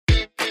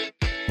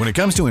When it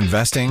comes to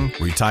investing,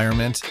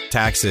 retirement,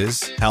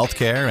 taxes,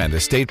 healthcare, and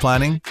estate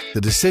planning,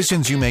 the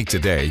decisions you make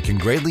today can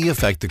greatly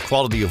affect the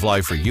quality of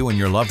life for you and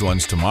your loved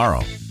ones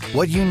tomorrow.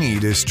 What you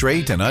need is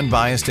straight and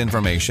unbiased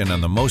information on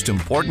the most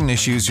important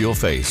issues you'll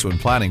face when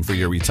planning for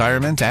your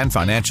retirement and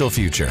financial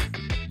future.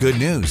 Good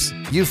news,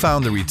 you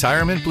found the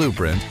Retirement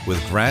Blueprint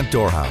with Grant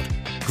Dorhout.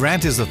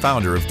 Grant is the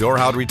founder of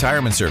Dorhout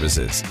Retirement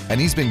Services,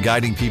 and he's been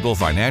guiding people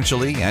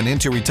financially and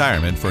into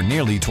retirement for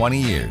nearly 20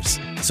 years.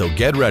 So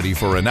get ready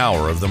for an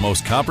hour of the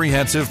most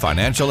comprehensive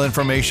financial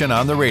information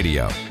on the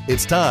radio.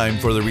 It's time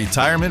for the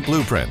Retirement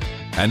Blueprint.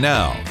 And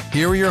now,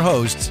 here are your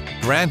hosts,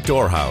 Grant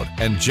Dorhout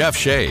and Jeff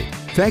Shade.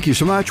 Thank you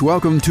so much.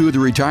 Welcome to the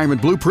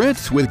Retirement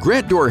Blueprint with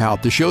Grant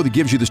Dorhout, the show that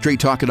gives you the straight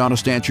talk and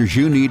honest answers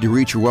you need to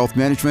reach your wealth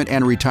management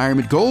and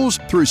retirement goals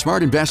through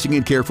smart investing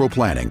and careful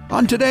planning.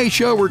 On today's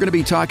show, we're going to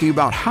be talking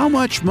about how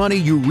much money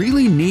you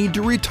really need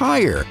to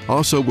retire.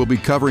 Also, we'll be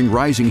covering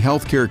rising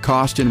healthcare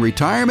costs in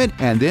retirement,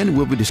 and then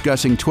we'll be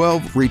discussing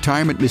 12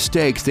 retirement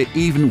mistakes that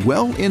even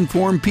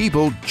well-informed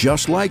people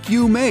just like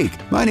you make.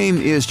 My name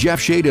is Jeff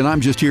Shade, and I'm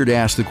just here to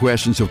ask the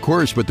questions, of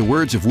course, but the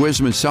words of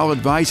wisdom and solid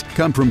advice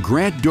come from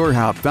Grant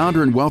Dorhout,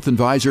 founder and wealth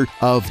advisor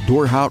of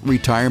Dorhout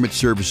Retirement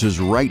Services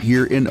right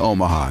here in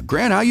Omaha.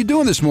 Grant, how you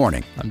doing this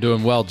morning? I'm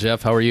doing well,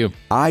 Jeff. How are you?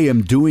 I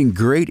am doing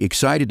great.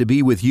 Excited to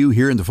be with you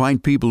here in the fine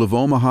people of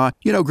Omaha.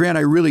 You know, Grant,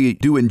 I really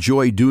do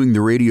enjoy doing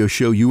the radio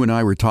show. You and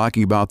I were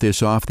talking about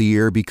this off the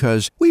air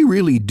because we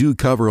really do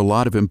cover a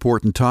lot of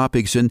important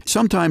topics, and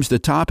sometimes the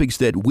topics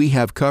that we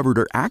have covered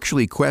are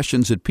actually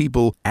questions that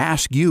people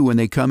ask you when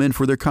they come in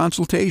for their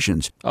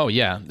consultations. Oh,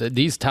 yeah.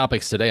 These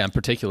topics today I'm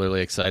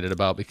particularly excited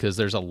about because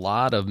there's a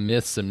lot of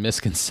myths and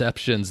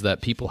misconceptions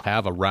that people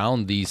have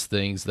around these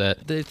things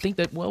that they think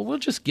that, well, we'll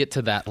just get to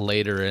that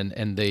later,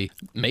 and they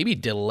maybe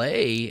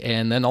delay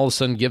and then all of a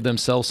sudden give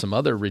themselves some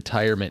other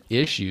retirement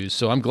issues.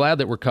 So I'm glad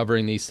that we're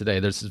covering these today.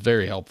 This is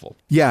very helpful.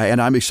 Yeah,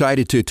 and I'm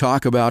excited to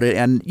talk about it.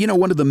 And, you know,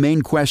 one of the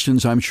main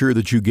questions I'm sure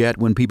that you get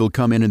when people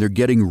come in and they're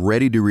getting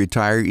ready to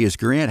retire is,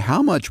 Grant,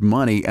 how much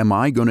money am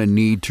I going to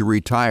need to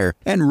retire?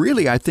 And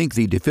really, I think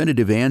the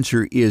definitive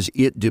answer is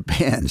it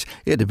depends.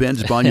 It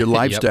depends upon your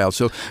lifestyle. Yep.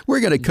 So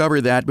we're going to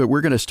cover that, but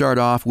we're going to start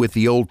off with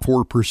the old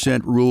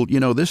 4% rule. You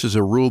know, this is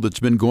a rule that's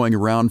been going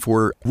around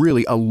for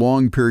really a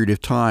long period of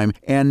time,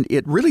 and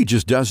it really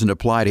just doesn't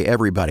apply to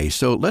everybody.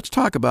 So let's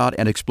talk about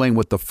and explain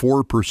what the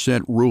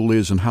 4% rule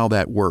is and how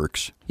that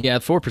works. Yeah,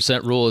 the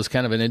 4% rule is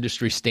kind of an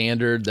industry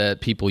standard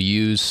that people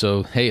use.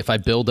 So, hey, if I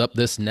build up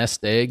this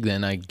nest egg,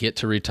 then I get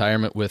to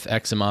retirement with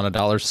X amount of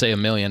dollars, say $1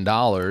 million.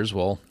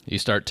 Well, you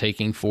start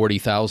taking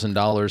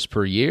 $40,000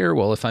 per year.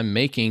 Well, if I'm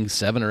making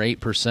 7 or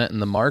 8% in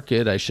the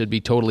market, I should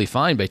be totally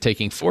fine by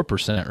taking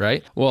 4%,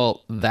 right?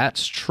 Well,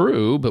 that's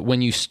true. But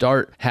when you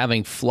start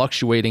having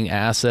fluctuating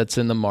assets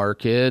in the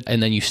market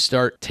and then you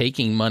start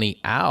taking money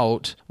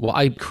out, well,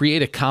 I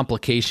create a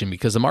complication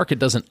because the market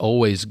doesn't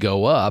always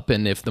go up.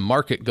 And if the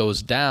market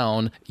goes down,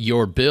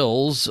 your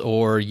bills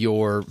or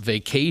your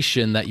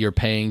vacation that you're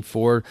paying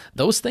for,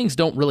 those things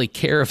don't really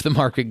care if the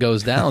market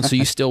goes down. So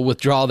you still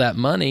withdraw that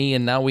money,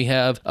 and now we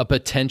have a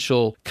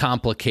potential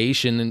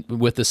complication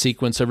with the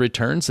sequence of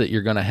returns that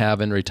you're going to have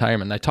in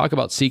retirement. And I talk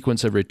about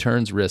sequence of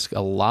returns risk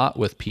a lot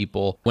with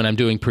people when I'm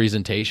doing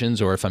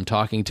presentations or if I'm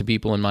talking to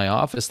people in my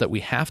office, that we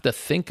have to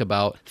think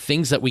about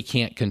things that we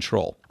can't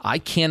control. I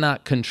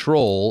cannot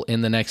control in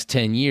the next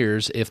 10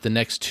 years if the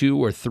next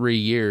 2 or 3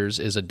 years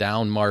is a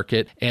down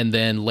market and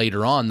then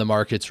later on the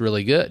market's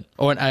really good.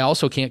 Oh, and I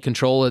also can't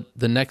control it.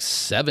 The next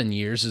 7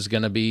 years is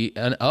going to be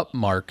an up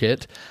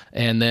market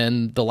and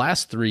then the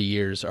last 3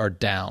 years are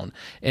down.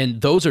 And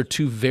those are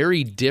two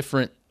very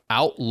different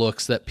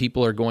outlooks that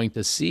people are going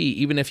to see,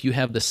 even if you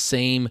have the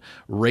same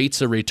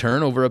rates of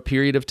return over a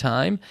period of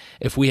time.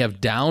 If we have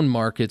down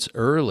markets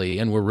early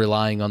and we're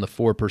relying on the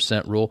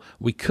 4% rule,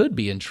 we could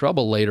be in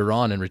trouble later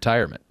on in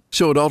retirement.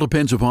 So it all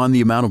depends upon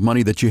the amount of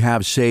money that you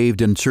have saved,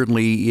 and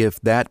certainly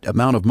if that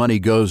amount of money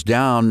goes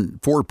down,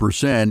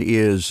 4%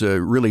 is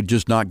really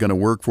just not going to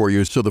work for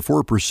you. So the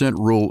 4%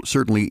 rule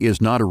certainly is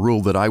not a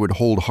rule that I would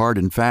hold hard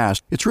and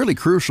fast. It's really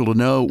crucial to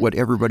know what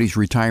everybody's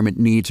retirement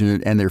needs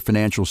and their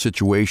financial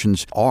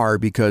situations are,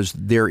 because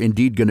they're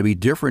indeed going to be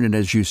different. And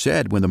as you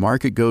said, when the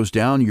market goes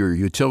down, your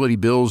utility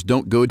bills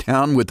don't go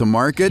down with the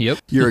market. Yep.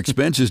 Your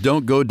expenses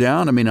don't go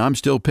down. I mean, I'm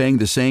still paying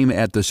the same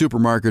at the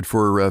supermarket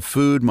for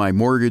food, my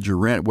mortgage or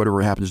rent,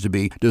 whatever it happens to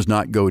be, does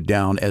not go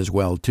down as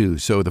well, too.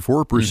 So the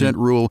 4%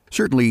 rule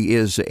certainly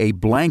is a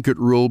blanket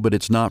rule, but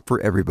it's not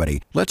for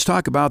everybody. Let's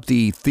talk about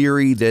the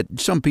theory that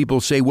some people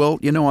say, well,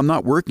 you know, I'm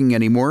not working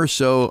anymore,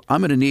 so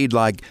I'm going to need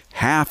like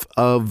half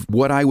of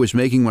what I was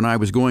making when I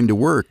was going to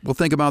work. Well,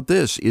 think about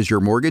this. Is your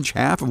mortgage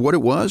half of what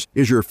it was?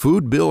 Is your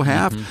food bill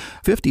half?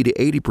 50 to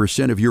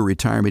 80% of your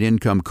retirement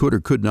income could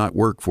or could not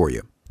work for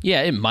you.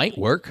 Yeah, it might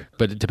work,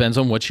 but it depends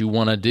on what you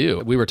want to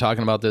do. We were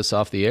talking about this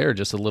off the air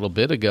just a little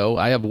bit ago.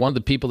 I have one of the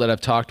people that I've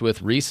talked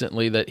with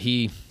recently that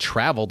he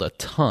traveled a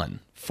ton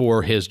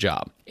for his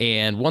job.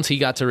 And once he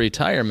got to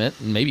retirement,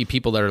 and maybe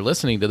people that are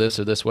listening to this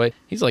are this way,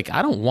 he's like,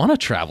 I don't want to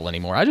travel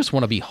anymore. I just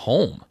want to be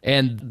home.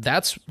 And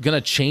that's going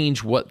to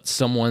change what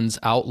someone's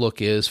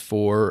outlook is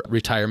for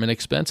retirement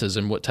expenses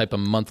and what type of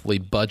monthly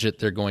budget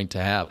they're going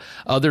to have.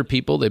 Other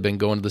people, they've been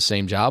going to the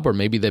same job, or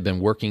maybe they've been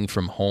working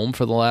from home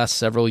for the last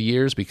several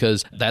years,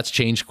 because that's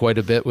changed quite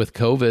a bit with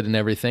COVID and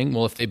everything.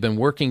 Well, if they've been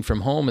working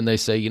from home and they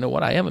say, you know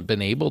what, I haven't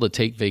been able to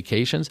take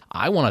vacations,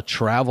 I want to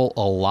travel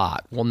a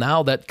lot. Well,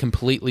 now that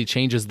completely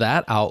changes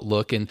that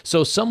outlook. And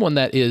so someone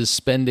that is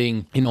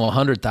spending,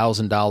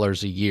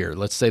 $100,000 a year,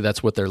 let's say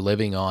that's what they're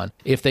living on.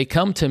 If they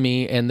come to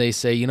me and they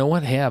say, you know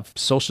what, I have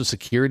Social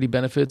Security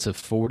benefits of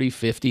 $40,000,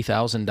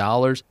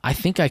 $50,000, I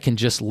think I can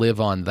just live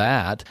on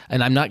that,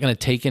 and I'm not going to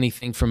take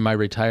anything from my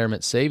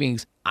retirement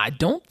savings. I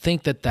don't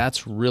think that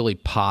that's really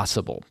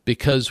possible,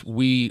 because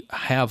we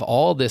have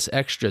all this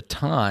extra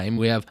time.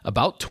 We have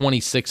about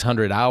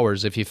 2,600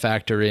 hours if you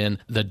factor in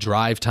the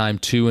drive time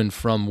to and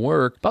from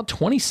work, about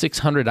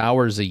 2,600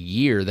 hours a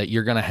year that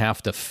you're going to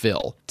have to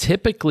fill.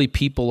 Typically,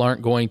 people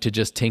aren't going to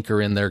just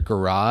tinker in their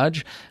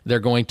garage. They're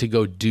going to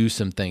go do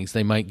some things.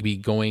 They might be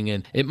going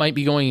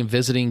and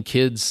visiting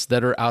kids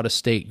that are out of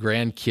state,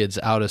 grandkids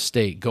out of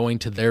state, going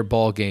to their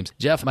ball games.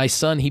 Jeff, my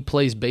son, he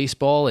plays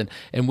baseball,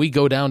 and we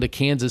go down to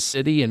Kansas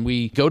City and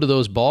we go to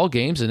those ball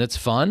games, and it's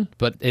fun,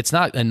 but it's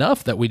not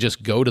enough that we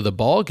just go to the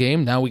ball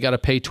game. Now we got to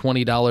pay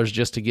 $20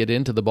 just to get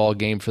into the ball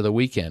game for the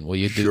weekend. Will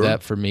you do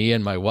that for me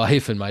and my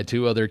wife and my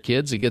 2 other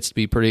kids? It gets to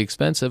be pretty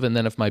expensive. And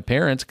then if my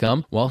parents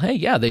come, well, hey,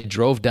 yeah, they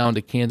drove down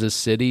to Kansas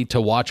City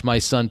to watch my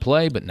son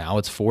play, but now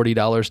it's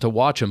 $40 to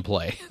watch him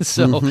play.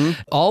 So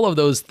all of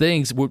those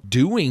things, we're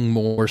doing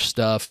more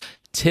stuff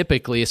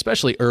typically,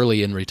 especially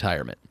early in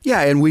retirement.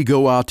 Yeah, and we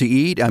go out to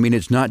eat. I mean,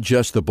 it's not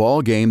just the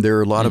ball game. There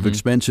are a lot of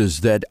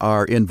expenses that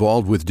are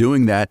involved with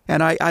doing that.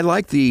 And I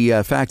like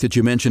the fact that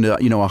you mentioned,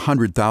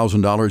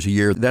 $100,000 a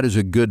year. That is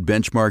a good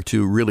benchmark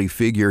to really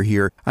figure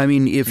here. I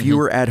mean, if you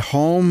were at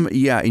home,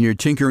 and you're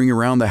tinkering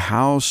around the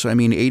house,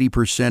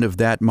 80% of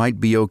that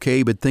might be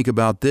okay. But think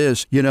about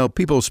this.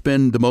 People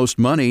spend the most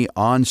money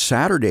on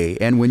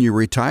Saturday. And when you're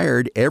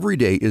retired, every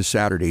day is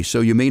Saturday. So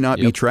you may not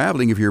be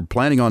traveling. If you're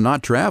planning on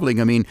not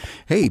traveling,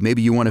 hey,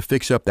 maybe you want to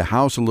fix up the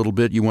house a little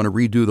bit. You want to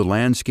redo the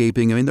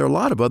landscaping. There are a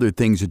lot of other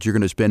things that you're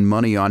going to spend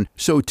money on.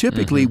 So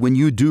typically when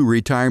you do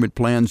retirement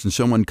plans and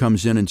someone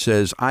comes in and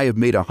says, I have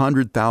made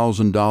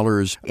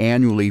 $100,000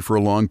 annually for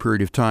a long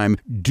period of time,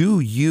 do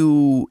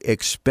you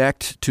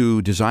expect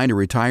to design a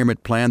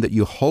retirement plan that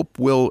you hope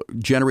will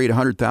generate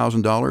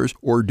 $100,000,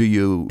 or do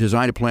you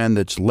design a plan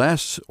that's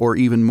less or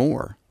even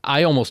more?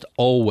 I almost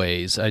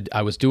always,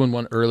 I was doing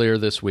one earlier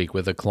this week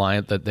with a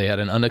client that they had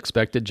an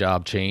unexpected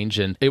job change,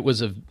 and it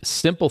was a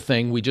simple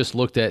thing. We just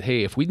looked at,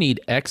 hey, if we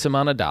need X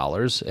amount of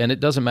dollars, and it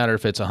doesn't matter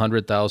if it's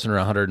 $100,000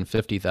 or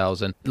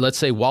 $150,000, let's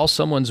say while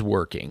someone's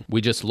working,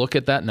 we just look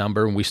at that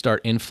number and we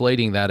start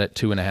inflating that at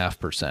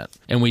 2.5%.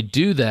 And we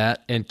do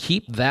that and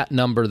keep that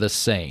number the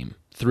same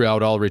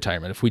throughout all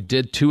retirement. If we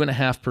did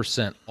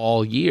 2.5%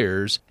 all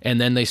years, and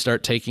then they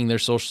start taking their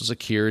Social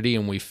Security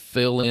and we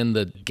fill in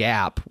the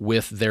gap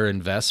with their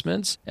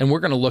investments, and we're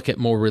going to look at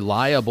more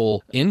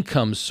reliable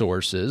income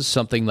sources,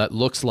 something that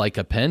looks like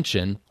a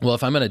pension. Well,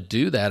 if I'm going to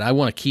do that, I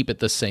want to keep it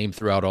the same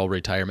throughout all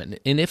retirement.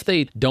 And if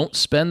they don't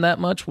spend that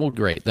much, well,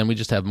 great. Then we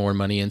just have more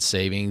money in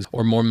savings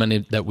or more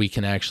money that we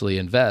can actually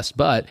invest.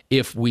 But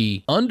if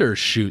we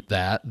undershoot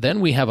that, then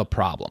we have a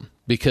problem.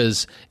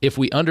 Because if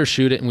we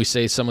undershoot it and we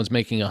say someone's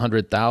making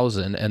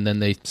 $100,000 and then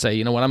they say,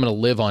 you know what, I'm going to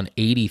live on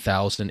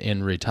 $80,000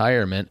 in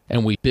retirement,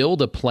 and we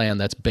build a plan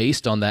that's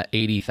based on that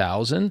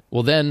 $80,000,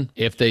 well then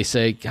if they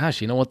say,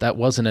 gosh, you know what, that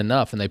wasn't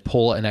enough, and they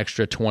pull an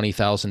extra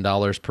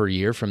 $20,000 per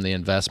year from the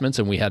investments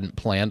and we hadn't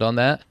planned on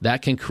that,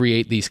 that can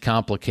create these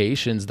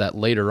complications that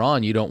later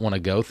on you don't want to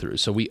go through.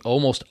 So we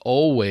almost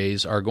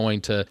always are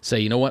going to say,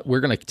 you know what, we're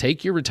going to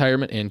take your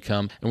retirement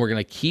income and we're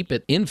going to keep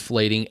it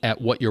inflating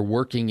at what your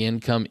working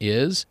income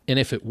is. And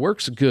if it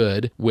works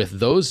good with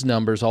those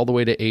numbers all the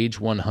way to age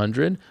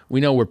 100, we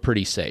know we're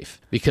pretty safe,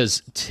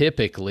 because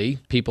typically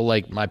people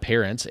like my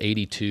parents,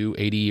 82,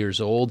 80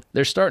 years old,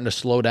 they're starting to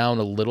slow down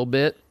a little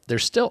bit. They're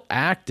still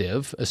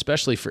active,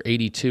 especially for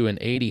 82 and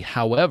 80.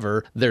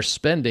 However, their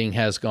spending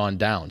has gone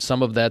down.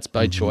 Some of that's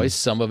by choice.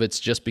 Some of it's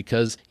just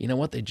because, you know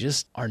what, they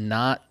just are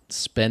not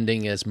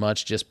spending as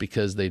much just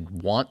because they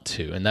want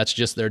to, and that's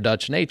just their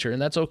Dutch nature,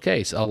 and that's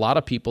okay. So a lot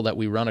of people that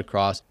we run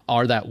across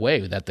are that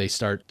way, that they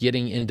start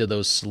getting into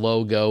those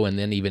slow go and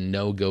then even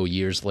no go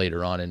years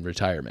later on in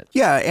retirement.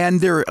 Yeah,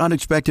 and there are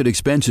unexpected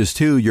expenses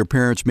too. Your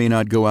parents may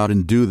not go out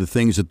and do the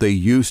things that they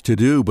used to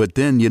do, but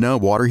then,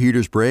 water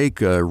heaters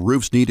break,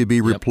 roofs need to be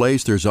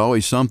replaced. There's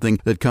always something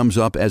that comes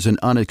up as an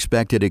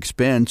unexpected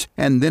expense.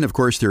 And then, of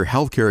course, there are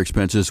healthcare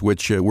expenses,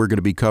 which we're going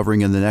to be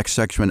covering in the next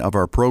section of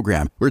our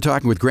program. We're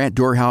talking with Grant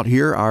Dorhouse Dorhout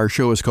here. Our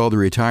show is called The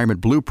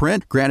Retirement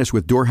Blueprint. Grant is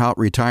with Dorhout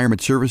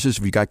Retirement Services.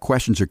 If you got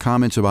questions or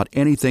comments about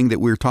anything that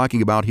we're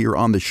talking about here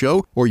on the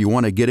show, or you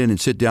want to get in and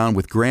sit down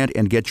with Grant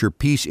and get your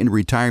Peace in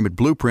Retirement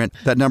Blueprint,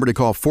 that number to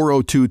call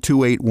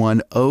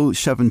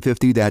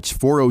 402-281-0750. That's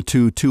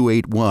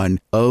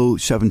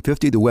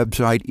 402-281-0750. The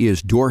website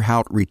is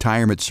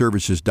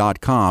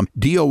DorhoutRetirementServices.com.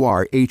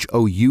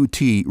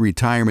 DORHOUT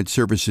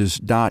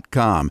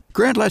retirementservices.com.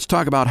 Grant, let's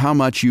talk about how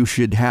much you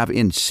should have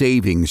in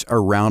savings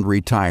around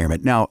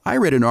retirement. Now, I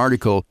read an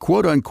article,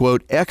 quote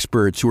unquote,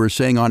 experts who are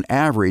saying on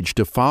average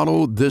to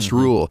follow this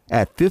rule.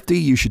 At 50,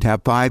 you should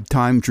have 5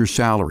 times your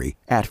salary.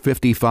 At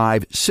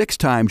 55, 6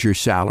 times your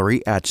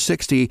salary. At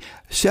 60,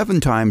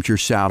 7 times your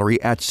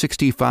salary. At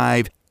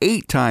 65,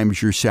 8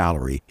 times your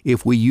salary.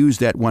 If we use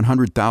that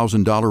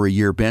 $100,000 a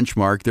year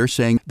benchmark, they're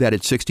saying that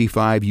at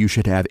 65, you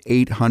should have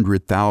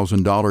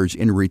 $800,000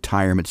 in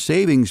retirement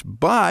savings.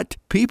 But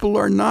people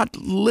are not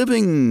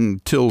living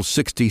till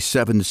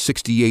 67,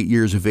 68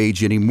 years of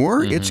age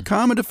anymore. It's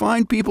common to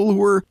find people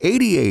who are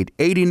 88,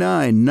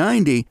 89,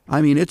 90.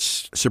 I mean,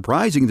 it's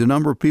surprising the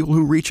number of people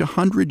who reach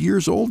 100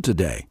 years old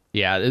today.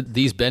 Yeah,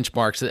 these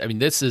benchmarks, I mean,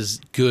 this is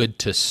good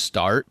to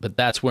start, but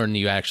that's when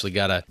you actually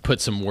got to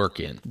put some work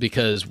in,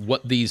 because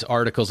what these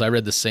articles, I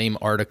read the same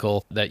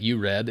article that you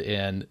read,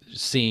 and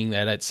seeing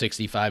that at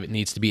 65, it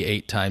needs to be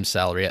 8 times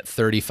salary. At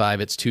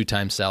 35, it's 2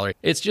 times salary.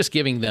 It's just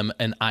giving them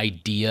an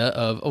idea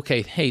of,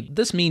 okay, hey,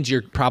 this means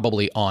you're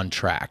probably on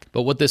track.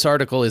 But what this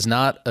article is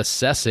not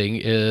assessing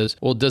is,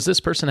 well, does this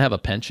person have a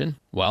pension?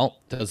 Well,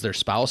 does their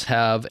spouse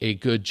have a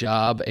good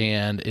job,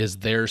 and is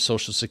their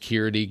Social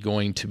Security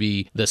going to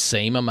be the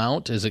same amount?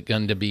 Is it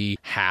going to be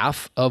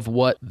half of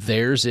what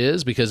theirs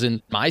is? Because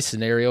in my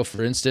scenario,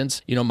 for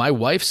instance, my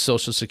wife's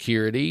Social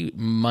Security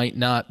might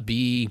not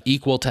be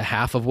equal to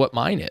half of what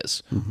mine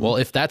is. Well,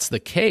 if that's the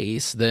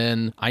case,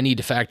 then I need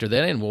to factor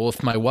that in. Well,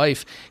 if my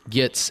wife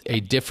gets a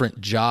different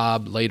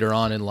job later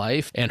on in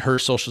life and her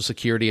Social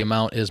Security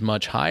amount is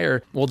much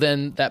higher, well,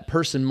 then that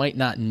person might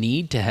not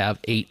need to have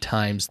 8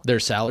 times their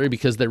salary,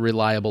 because their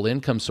reliable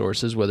income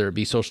sources, whether it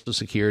be Social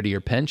Security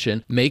or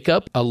pension, make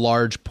up a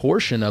large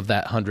portion of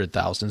that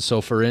 100,000.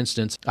 So for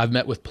instance, I've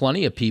met with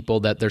plenty of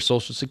people that their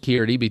Social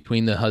Security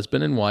between the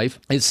husband and wife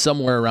is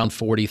somewhere around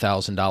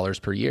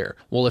 $40,000 per year.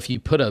 Well, if you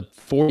put a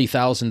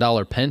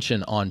 $40,000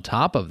 pension on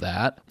top of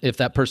that, if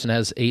that person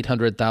has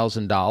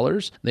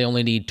 $800,000, they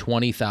only need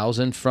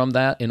 $20,000 from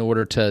that in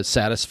order to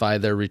satisfy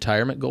their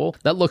retirement goal.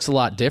 That looks a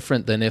lot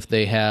different than if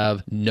they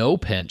have no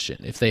pension.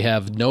 If they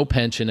have no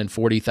pension and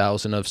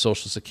 $40,000 of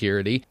Social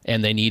Security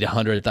and they need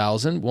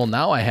 $100,000, well,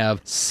 now I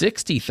have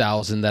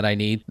 $60,000 that I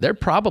need. They're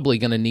probably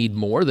going to need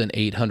more than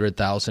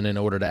 $800,000 in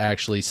order to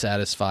actually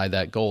satisfy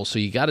that goal. So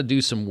you got to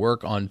do some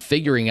work on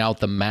figuring out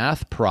the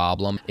math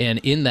problem. And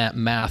in that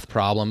math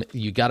problem,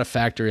 you got to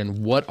factor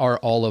in, what are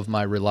all of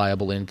my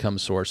reliable income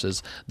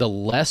sources? The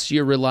less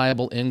your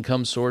reliable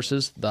income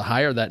sources, the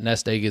higher that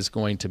nest egg is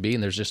going to be,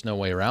 and there's just no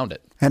way around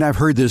it. And I've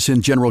heard this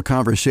in general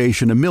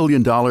conversation, $1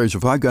 million,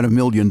 if I've got $1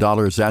 million,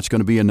 that's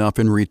going to be enough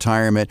in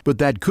retirement. But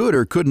that could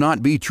or could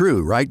not be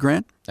true, right,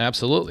 Grant?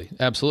 Absolutely.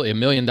 Absolutely. $1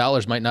 million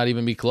might not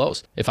even be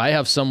close. If I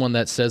have someone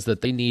that says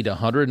that they need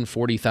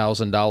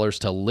 $140,000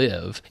 to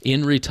live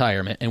in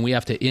retirement, and we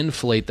have to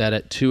inflate that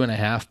at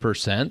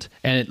 2.5%,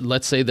 and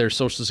let's say their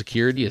Social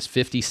Security is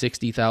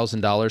 $50,000,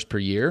 $60,000 per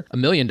year, $1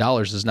 million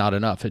is not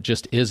enough. It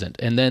just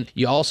isn't. And then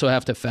you also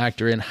have to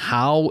factor in,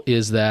 how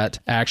is that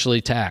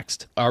actually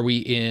taxed? Are we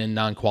in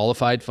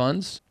non-qualified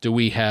funds? Do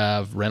we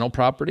have rental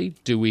property?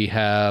 Do we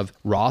have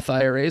Roth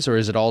IRAs, or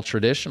is it all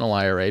traditional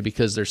IRA?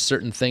 Because there's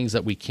certain things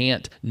that we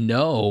can't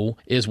know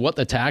is what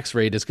the tax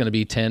rate is going to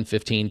be 10,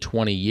 15,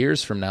 20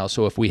 years from now.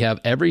 So if we have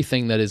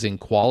everything that is in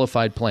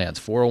qualified plans,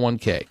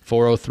 401k,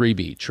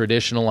 403b,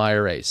 traditional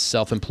IRAs,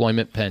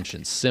 self-employment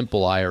pensions,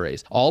 simple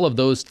IRAs, all of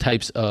those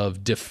types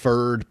of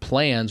deferred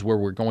plans where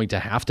we're going to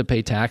have to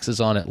pay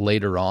taxes on it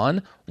later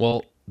on,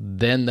 well,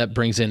 then that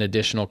brings in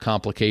additional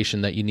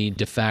complication that you need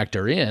to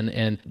factor in.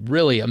 And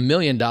really, $1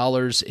 million,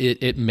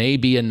 it may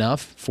be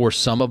enough for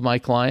some of my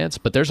clients,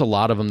 but there's a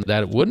lot of them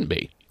that it wouldn't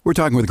be. We're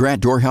talking with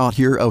Grant Dorhout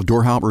here of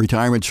Dorhout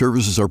Retirement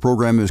Services. Our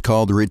program is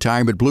called The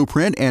Retirement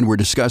Blueprint, and we're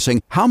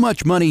discussing how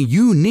much money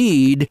you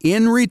need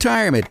in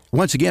retirement.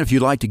 Once again, if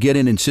you'd like to get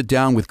in and sit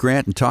down with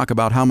Grant and talk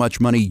about how much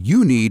money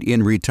you need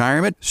in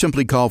retirement,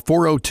 simply call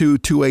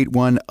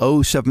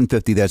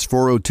 402-281-0750. That's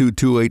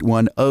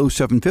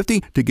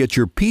 402-281-0750 to get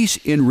your Peace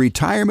in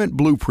Retirement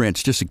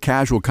Blueprints. Just a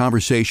casual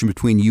conversation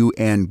between you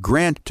and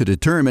Grant to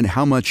determine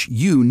how much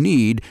you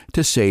need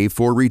to save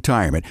for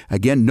retirement.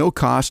 Again, no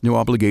cost, no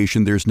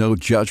obligation. There's no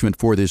judgment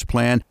for this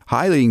plan.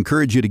 Highly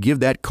encourage you to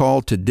give that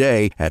call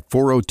today at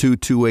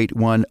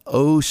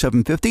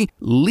 402-281-0750.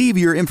 Leave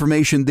your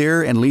information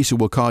there, and Lisa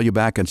will call you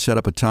back and set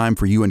up a time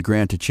for you and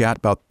Grant to chat,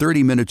 about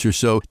 30 minutes or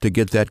so to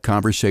get that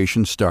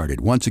conversation started.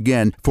 Once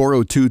again,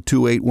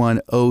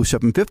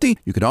 402-281-0750.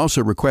 You can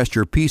also request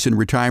your Peace in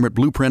Retirement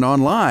Blueprint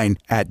online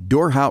at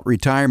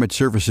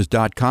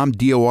DorhoutRetirementServices.com,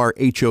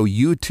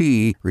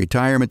 DORHOUT,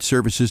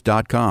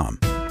 retirementservices.com.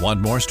 Want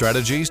more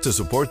strategies to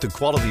support the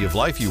quality of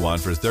life you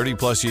want for 30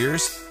 plus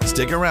years?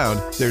 Stick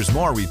around. There's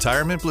more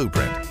Retirement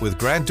Blueprint with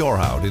Grant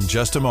Dorhout in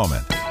just a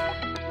moment.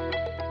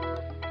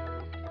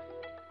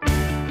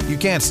 You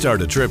can't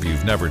start a trip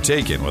you've never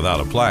taken without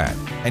a plan,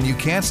 and you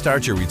can't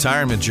start your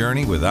retirement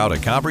journey without a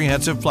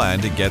comprehensive plan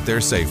to get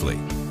there safely.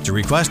 To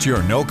request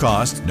your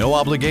no-cost,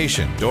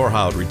 no-obligation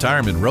Dorhout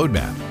Retirement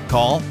Roadmap,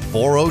 call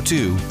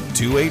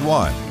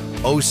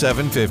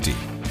 402-281-0750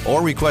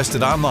 or request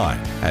it online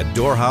at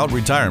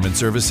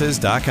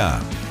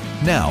DorhoutRetirementServices.com.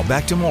 Now,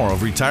 back to more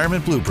of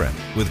Retirement Blueprint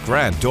with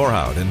Grant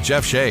Dorhout and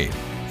Jeff Shade.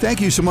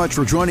 Thank you so much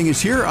for joining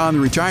us here on the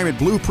Retirement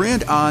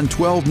Blueprint on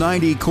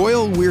 1290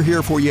 COIL. We're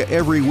here for you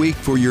every week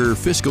for your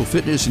fiscal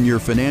fitness and your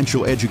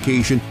financial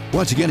education.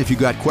 Once again, if you've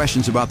got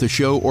questions about the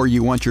show or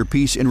you want your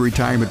piece in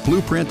Retirement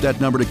Blueprint,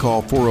 that number to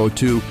call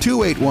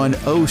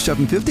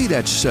 402-281-0750.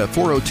 That's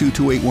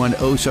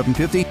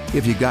 402-281-0750.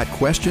 If you've got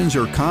questions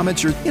or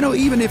comments or,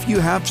 even if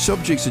you have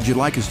subjects that you'd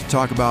like us to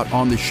talk about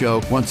on the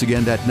show, once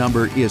again, that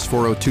number is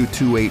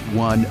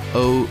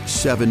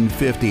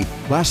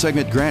 402-281-0750. Last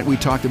segment, Grant, we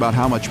talked about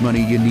how much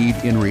money you need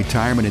in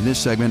retirement. In this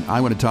segment,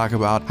 I want to talk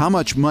about how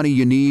much money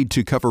you need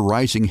to cover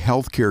rising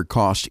healthcare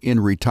costs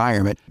in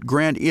retirement.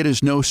 Grant, it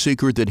is no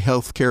secret that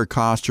healthcare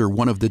costs are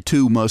one of the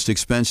two most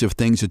expensive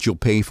things that you'll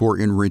pay for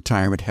in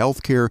retirement,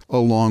 healthcare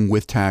along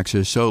with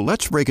taxes. So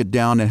let's break it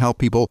down and help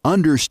people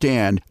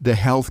understand the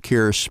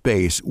healthcare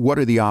space. What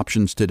are the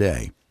options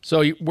today?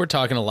 So we're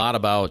talking a lot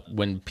about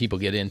when people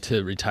get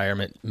into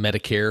retirement,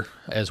 Medicare,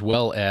 as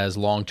well as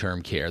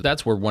long-term care.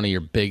 That's where one of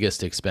your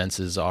biggest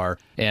expenses are.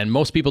 And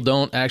most people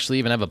don't actually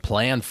even have a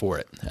plan for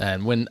it.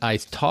 And when I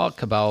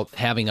talk about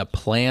having a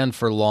plan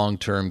for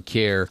long-term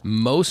care,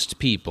 most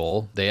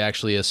people, they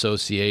actually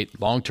associate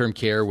long-term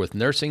care with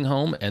nursing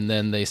home. And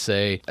then they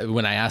say,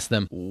 when I ask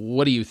them,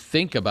 what do you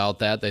think about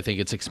that? They think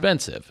it's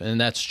expensive. And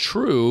that's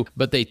true,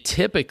 but they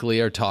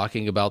typically are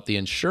talking about the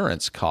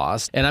insurance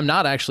cost. And I'm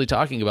not actually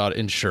talking about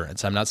insurance.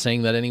 I'm not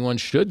saying that anyone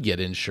should get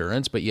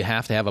insurance, but you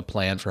have to have a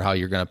plan for how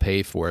you're going to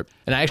pay for it.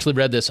 And I actually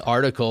read this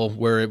article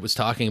where it was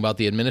talking about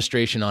the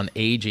Administration on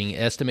Aging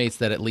estimates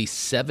that at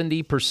least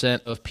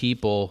 70% of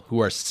people who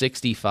are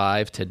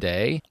 65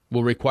 today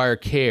will require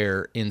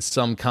care in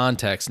some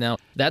context. Now,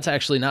 that's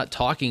actually not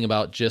talking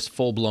about just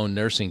full-blown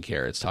nursing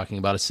care. It's talking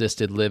about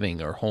assisted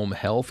living or home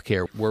health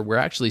care, where we're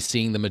actually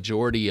seeing the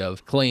majority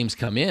of claims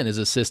come in is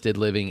assisted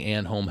living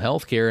and home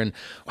health care. And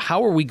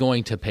how are we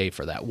going to pay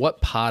for that?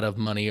 What pot of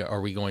money are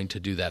we going to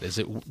do that? Is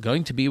it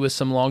going to be with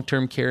some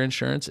long-term care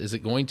insurance? Is it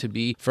going to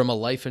be from a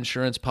life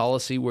insurance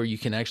policy where you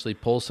can actually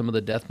pull some of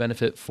the death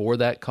benefit for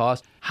that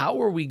cost?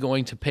 How are we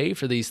going to pay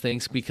for these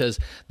things? Because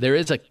there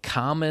is a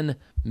common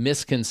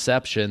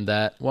misconception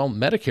that, well,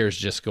 Medicare is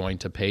just going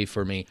to pay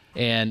for me.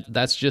 And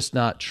that's just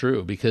not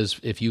true, because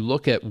if you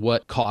look at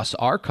what costs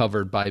are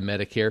covered by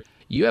Medicare,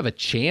 you have a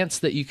chance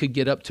that you could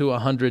get up to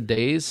 100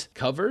 days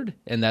covered,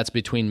 and that's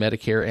between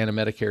Medicare and a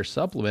Medicare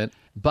supplement,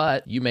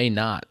 but you may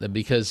not,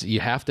 because you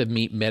have to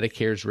meet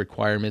Medicare's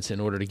requirements in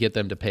order to get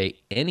them to pay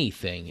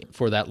anything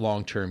for that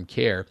long-term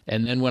care.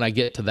 And then when I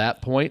get to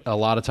that point, a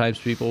lot of times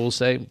people will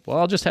say, well,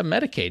 I'll just have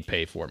Medicaid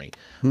pay for me.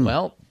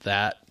 Well,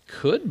 that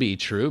could be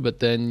true, but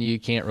then you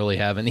can't really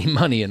have any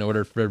money in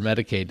order for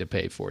Medicaid to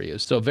pay for you.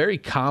 So very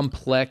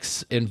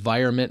complex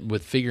environment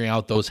with figuring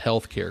out those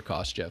health care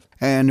costs, Jeff.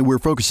 And we're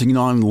focusing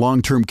on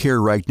long-term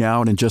care right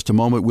now, and in just a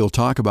moment we'll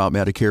talk about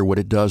Medicare, what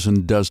it does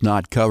and does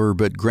not cover.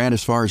 But Grant,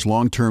 as far as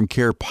long-term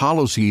care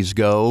policies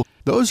go,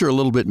 those are a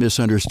little bit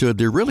misunderstood.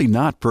 They're really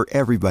not for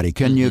everybody.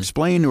 Can you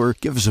explain or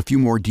give us a few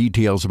more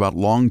details about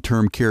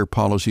long-term care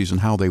policies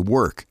and how they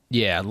work?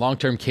 Yeah,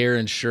 long-term care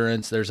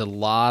insurance, there's a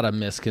lot of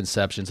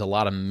misconceptions, a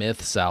lot of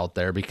myths out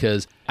there,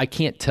 because I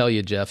can't tell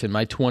you, Jeff, in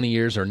my 20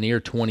 years or near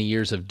 20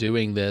 years of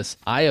doing this,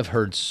 I have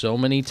heard so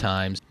many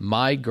times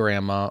my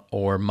grandma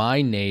or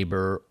my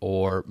neighbor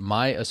or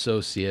my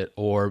associate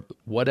or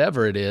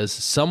whatever it is,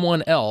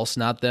 someone else,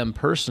 not them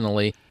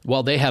personally,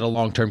 well, they had a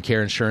long-term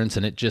care insurance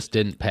and it just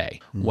didn't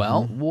pay.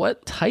 Well,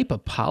 what type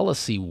of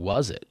policy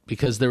was it?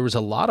 Because there was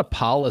a lot of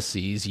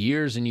policies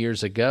years and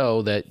years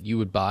ago that you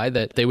would buy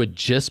that they would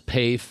just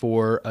pay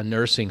for a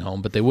nursing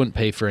home, but they wouldn't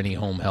pay for any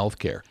home health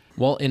care.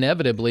 Well,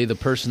 inevitably, the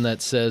person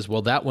that says,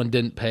 well, that one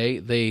didn't pay,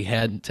 they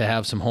had to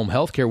have some home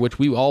health care, which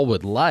we all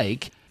would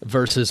like,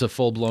 versus a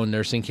full-blown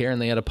nursing care,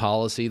 and they had a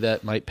policy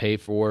that might pay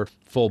for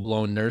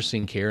full-blown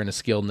nursing care in a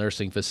skilled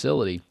nursing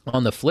facility.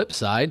 On the flip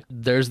side,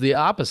 there's the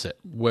opposite,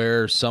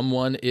 where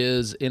someone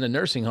is in a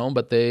nursing home,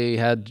 but they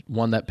had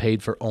one that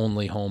paid for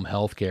only home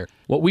health care.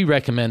 What we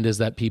recommend is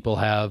that people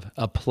have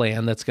a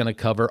plan that's going to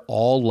cover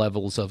all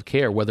levels of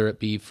care, whether it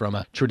be from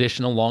a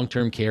traditional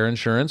long-term care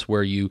insurance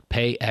where you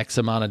pay X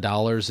amount of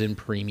dollars in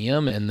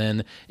premium and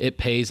then it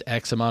pays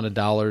X amount of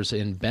dollars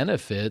in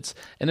benefits,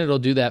 and it'll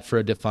do that for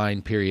a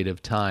defined period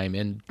of time.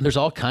 And there's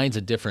all kinds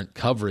of different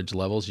coverage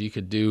levels. You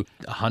could do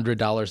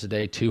 $100 a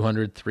day,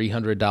 $200,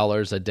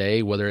 $300 a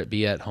day, whether it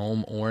be at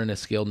home or in a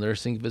skilled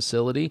nursing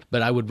facility.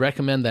 But I would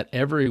recommend that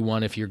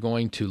everyone, if you're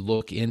going to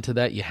look into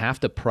that, you have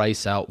to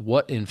price out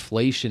what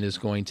inflation is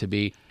going to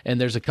be. And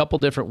there's a couple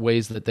different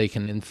ways that they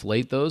can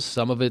inflate those.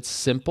 Some of it's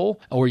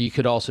simple, or you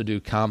could also do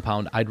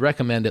compound. I'd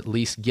recommend at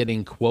least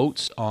getting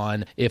quotes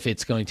on if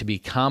it's going to be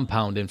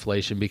compound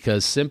inflation,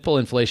 because simple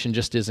inflation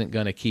just isn't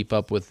going to keep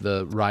up with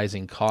the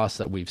rising costs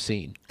that we've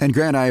seen. And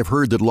Grant, I have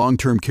heard that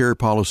long-term care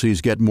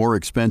policies get more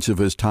expensive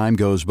as time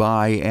goes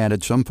by, and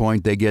at some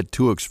point they get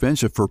too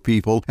expensive for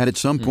people, and at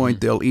some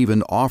point they'll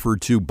even offer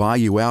to buy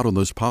you out on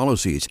those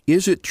policies.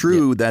 Is it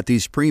true that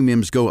these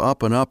premiums go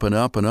up and up and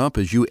up and up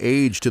as you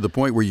age to the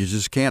point where you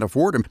just can't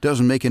afford them? It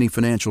doesn't make any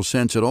financial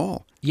sense at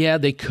all. Yeah,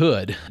 they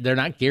could. They're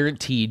not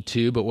guaranteed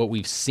to, but what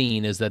we've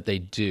seen is that they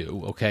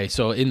do. Okay,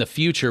 so in the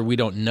future, we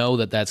don't know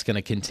that that's going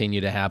to continue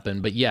to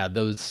happen. But yeah,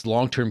 those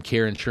long-term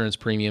care insurance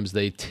premiums,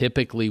 they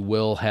typically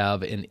will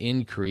have an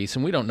increase,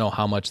 and we don't know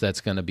how much that's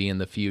going to be in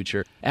the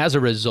future. As a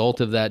result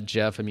of that,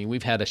 Jeff, I mean,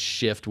 we've had a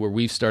shift where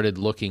we've started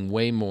looking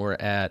way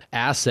more at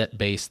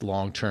asset-based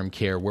long-term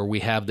care, where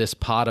we have this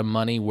pot of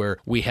money where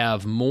we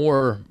have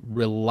more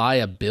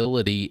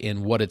reliability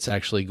in what it's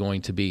actually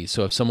going to be.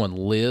 So if someone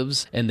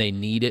lives and they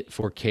need it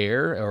for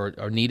care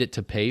or need it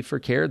to pay for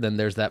care, then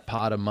there's that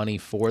pot of money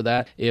for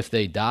that. If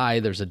they die,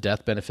 there's a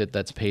death benefit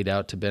that's paid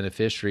out to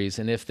beneficiaries.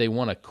 And if they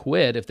want to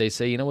quit, if they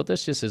say, you know what,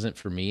 this just isn't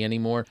for me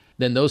anymore,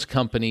 then those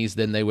companies,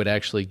 then they would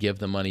actually give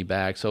the money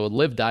back. So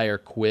live, die, or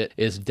quit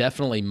is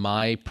definitely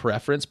my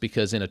preference,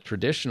 because in a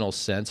traditional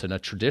sense, in a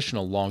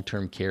traditional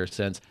long-term care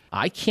sense,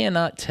 I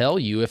cannot tell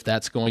you if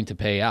that's going to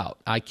pay out.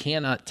 I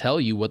cannot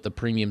tell you what the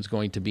premium's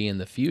going to be in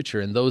the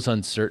future. And those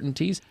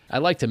uncertainties, I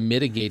like to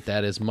mitigate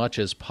that as much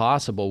as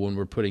possible when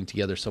we're putting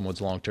together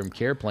someone's long-term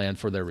care plan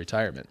for their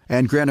retirement.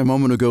 And Grant, a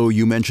moment ago,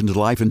 you mentioned a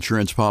life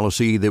insurance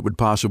policy that would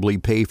possibly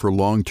pay for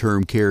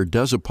long-term care.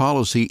 Does a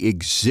policy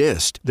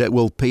exist that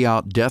will pay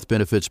out death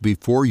benefits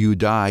before you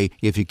die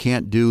if you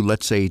can't do,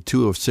 let's say,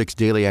 2 of 6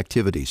 daily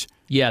activities?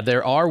 Yeah,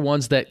 there are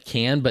ones that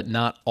can, but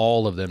not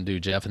all of them do,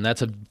 Jeff. And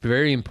that's a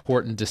very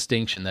important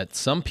distinction, that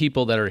some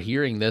people that are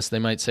hearing this, they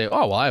might say,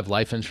 oh, well, I have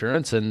life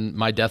insurance and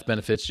my death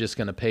benefit's just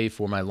going to pay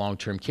for my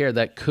long-term care.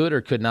 That could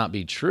or could not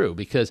be true,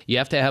 because you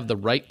have to have the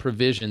right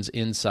provisions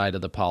inside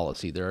of the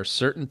policy. There are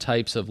certain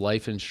types of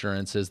life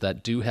insurances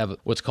that do have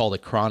what's called a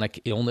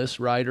chronic illness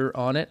rider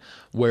on it,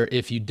 where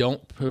if you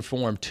don't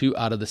perform 2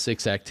 out of the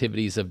 6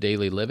 activities of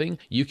daily living,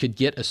 you could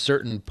get a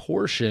certain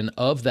portion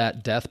of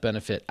that death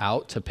benefit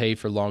out to pay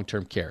for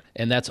long-term care.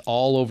 And that's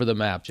all over the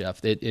map,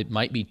 Jeff. It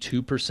might be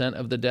 2%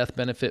 of the death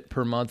benefit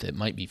per month. It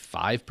might be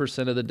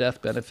 5% of the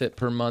death benefit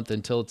per month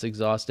until it's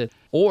exhausted.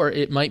 Or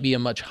it might be a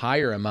much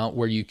higher amount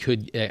where you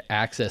could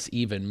access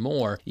even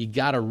more. You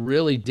got to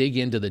really dig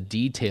into the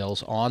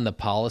details on the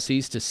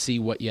policies to see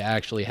what you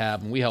actually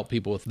have. And we help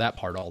people with that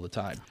part all the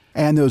time.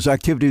 And those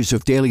activities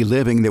of daily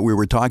living that we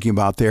were talking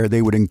about there,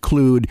 they would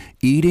include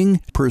eating,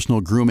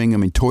 personal grooming,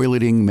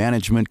 toileting,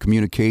 management,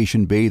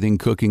 communication, bathing,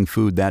 cooking,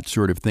 food, that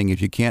sort of thing.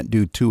 If you can't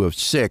do 2 of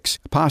 6,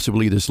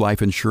 possibly this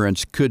life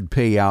insurance could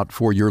pay out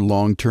for your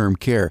long-term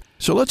care.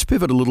 So let's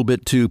pivot a little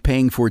bit to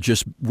paying for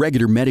just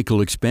regular medical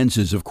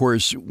expenses. Of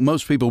course,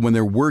 most people, when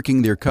they're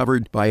working, they're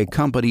covered by a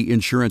company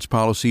insurance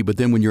policy. But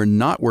then when you're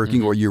not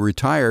working or you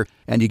retire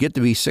and you get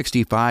to be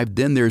 65,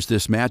 then there's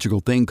this magical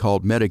thing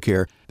called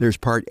Medicare. There's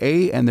Part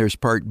A and there's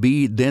Part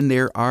B. Then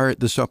there are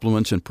the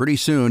supplements. And pretty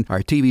soon, our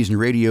TVs and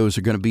radios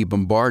are going to be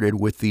bombarded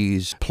with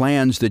these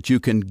plans that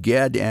you can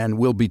get. And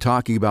we'll be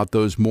talking about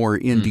those more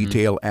in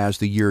detail as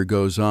the year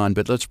goes on.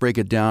 But let's break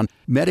it down.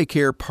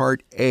 Medicare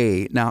Part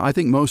A. Now, I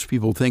think most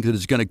people think that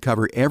it's going to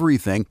cover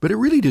everything, but it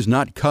really does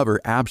not cover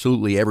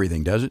absolutely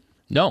everything, does it?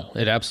 No,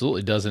 it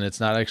absolutely doesn't. It's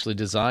not actually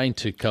designed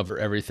to cover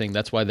everything.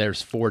 That's why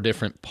there's 4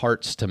 different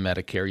parts to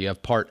Medicare. You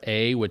have Part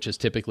A, which is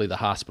typically the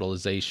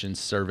hospitalization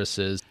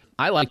services.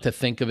 I like to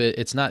think of it,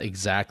 it's not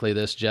exactly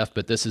this, Jeff,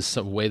 but this is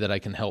some way that I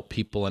can help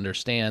people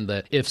understand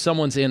that if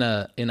someone's in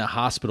a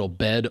hospital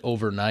bed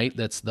overnight,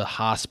 that's the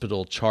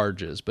hospital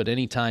charges. But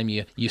anytime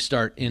you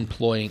start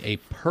employing a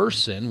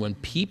person, when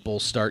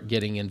people start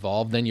getting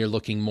involved, then you're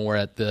looking more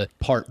at the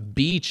Part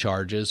B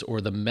charges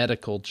or the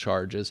medical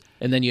charges.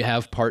 And then you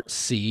have Part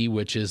C,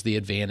 which is the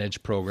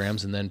Advantage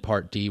programs, and then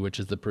Part D, which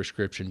is the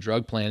prescription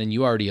drug plan. And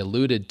you already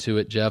alluded to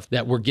it, Jeff,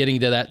 that we're getting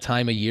to that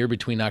time of year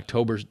between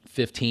October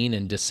 15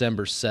 and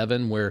December 7,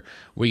 where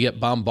we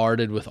get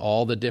bombarded with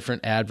all the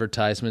different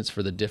advertisements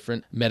for the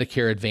different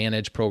Medicare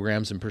Advantage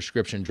programs and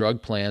prescription drug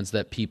plans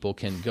that people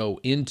can go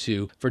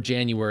into for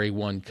January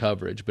 1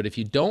 coverage. But if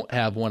you don't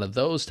have one of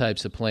those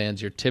types of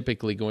plans, you're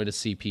typically going to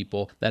see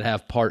people that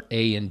have Part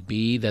A and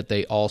B, that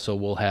they also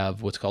will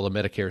have what's called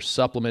a Medicare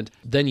supplement.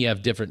 Then you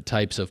have different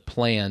types of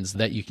plans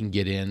that you can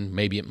get in.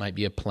 Maybe it might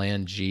be a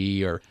Plan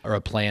G or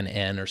a Plan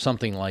N or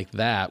something like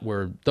that,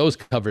 where those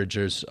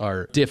coverages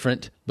are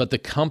different, but the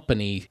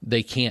company,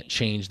 they can't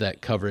change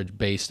that coverage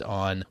based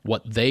on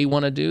what they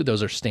want to do.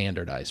 Those are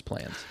standardized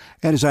plans.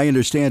 And as I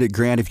understand it,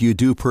 Grant, if you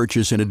do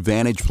purchase an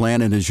Advantage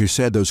plan, and as you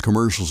said, those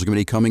commercials are going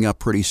to be coming up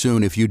pretty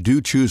soon, if you do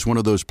choose one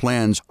of those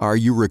plans, are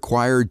you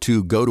required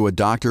to go to a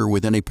doctor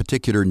within a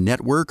particular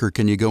network, or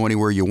can you go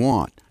anywhere you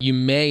want? You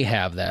may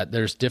have that.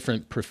 There's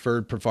different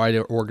preferred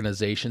provider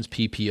organizations,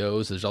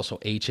 PPOs. There's also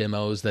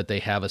HMOs that they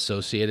have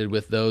associated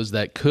with those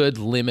that could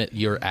limit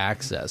your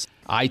access.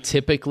 I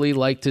typically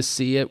like to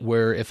see it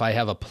where if I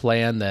have a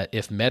plan that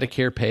if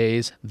Medicare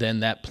pays, then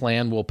that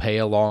plan will pay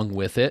along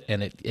with it,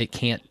 and it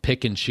can't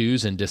pick and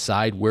choose and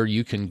decide where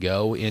you can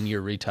go in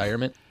your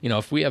retirement. You know,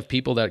 if we have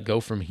people that go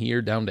from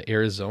here down to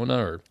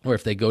Arizona or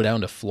if they go down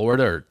to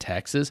Florida or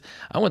Texas,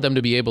 I want them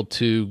to be able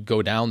to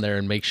go down there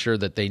and make sure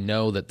that they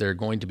know that they're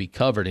going to be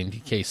covered in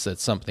case that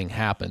something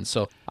happens.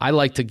 So I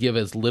like to give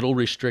as little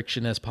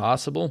restriction as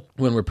possible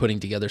when we're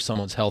putting together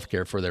someone's health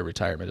care for their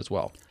retirement as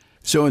well.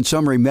 So in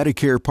summary,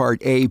 Medicare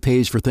Part A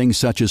pays for things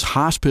such as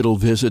hospital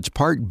visits.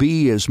 Part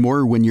B is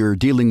more when you're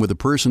dealing with a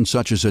person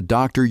such as a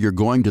doctor, you're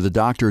going to the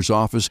doctor's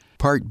office.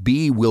 Part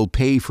B will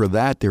pay for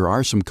that. There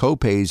are some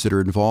copays that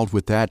are involved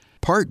with that.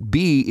 Part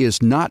B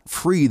is not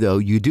free, though.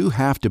 You do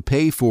have to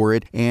pay for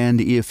it.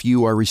 And if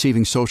you are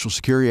receiving Social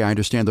Security, I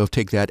understand they'll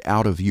take that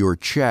out of your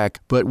check.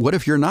 But what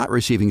if you're not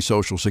receiving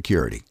Social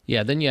Security?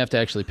 Yeah, then you have to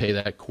actually pay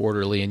that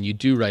quarterly, and you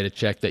do write a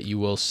check that you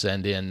will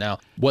send in. Now,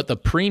 what the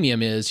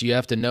premium is, you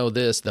have to know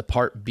this. The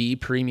Part B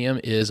premium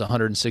is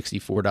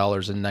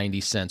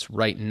 $164.90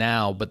 right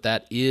now, but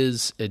that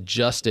is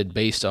adjusted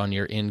based on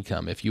your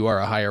income. If you are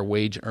a higher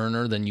wage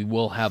earner, then you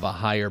will have a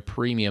higher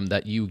premium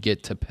that you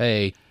get to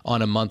pay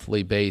on a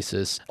monthly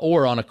basis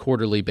or on a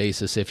quarterly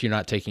basis if you're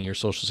not taking your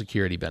Social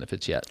Security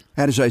benefits yet.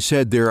 And as I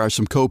said, there are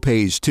some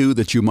copays, too,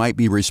 that you might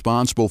be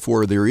responsible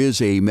for. There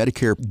is a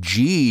Medicare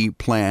G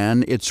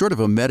plan. It's sort of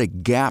a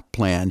Medigap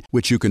plan,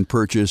 which you can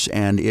purchase,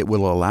 and it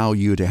will allow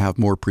you to have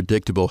more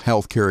predictable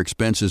health care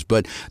expenses.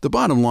 But the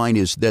bottom line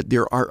is that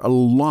there are a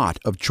lot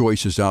of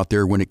choices out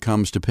there when it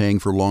comes to paying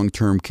for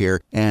long-term care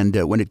and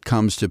when it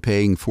comes to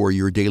paying for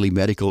your daily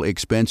medical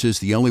expenses.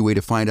 The only way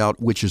to find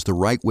out which is the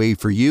right way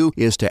for you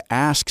is to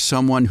ask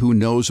someone who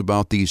knows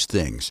about these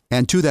things.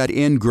 And to that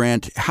end,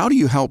 Grant, how do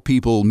you help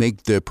people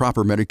make the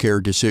proper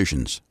Medicare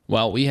decisions?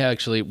 Well,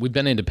 we've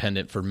been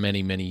independent for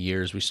many, many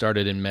years. We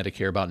started in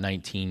Medicare about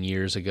 19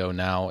 years ago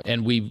now,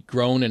 and we've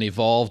grown and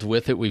evolved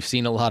with it. We've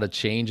seen a lot of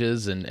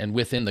changes, and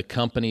within the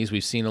companies,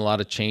 we've seen a lot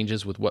of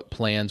changes with what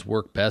plans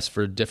work best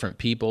for different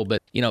people.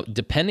 But, you know,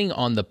 depending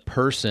on the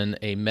person,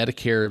 a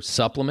Medicare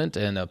supplement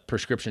and a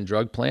prescription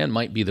drug plan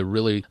might be the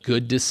really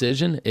good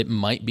decision. It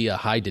might be a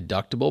high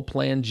deductible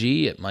plan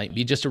G. It might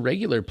be just a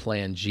regular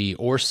plan G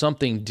or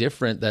something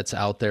different that's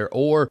out there.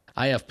 Or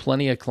I have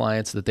plenty of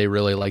clients that they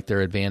really like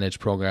their Advantage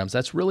program.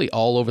 That's really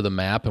all over the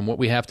map. And what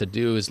we have to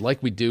do is,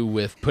 like we do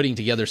with putting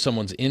together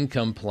someone's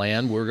income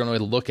plan, we're going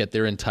to look at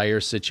their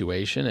entire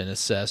situation and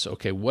assess,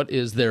 okay, what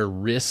is their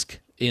risk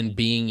in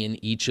being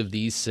in each of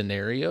these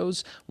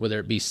scenarios, whether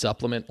it be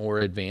supplement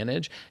or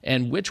Advantage,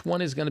 and which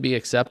one is going to be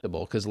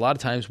acceptable. Because a lot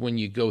of times when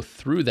you go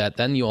through that,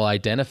 then you'll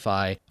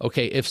identify,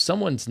 okay, if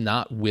someone's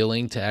not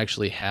willing to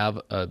actually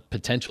have a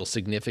potential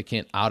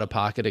significant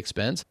out-of-pocket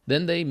expense,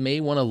 then they may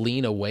want to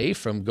lean away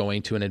from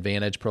going to an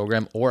Advantage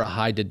program or a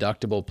high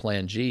deductible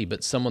plan G.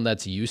 But someone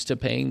that's used to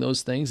paying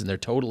those things and they're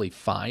totally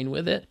fine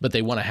with it, but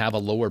they want to have a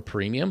lower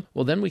premium,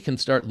 well, then we can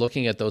start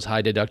looking at those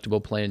high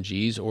deductible plan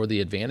Gs or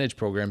the Advantage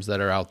programs that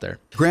are out there.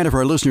 Grant, if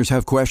our listeners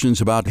have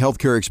questions about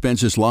healthcare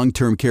expenses,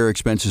 long-term care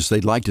expenses,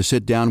 they'd like to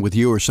sit down with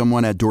you or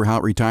someone at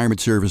Dorhout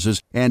Retirement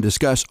Services and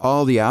discuss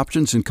all the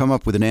options and come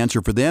up with an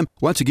answer for them.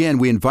 Once again,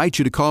 we invite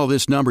you to call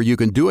this number. You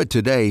can do it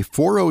today,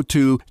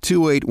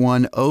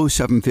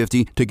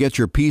 402-281-0750, to get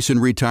your Peace in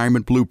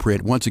Retirement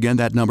Blueprint. Once again,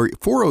 that number,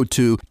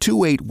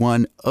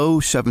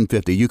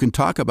 402-281-0750. You can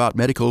talk about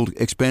medical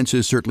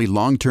expenses, certainly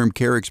long-term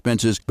care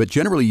expenses, but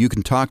generally you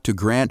can talk to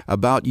Grant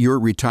about your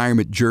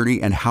retirement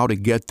journey and how to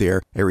get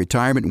there, a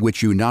retirement in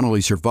which you not only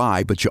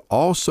survive, but you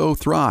also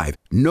thrive.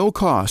 No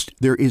cost.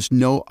 There is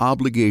no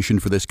obligation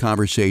for this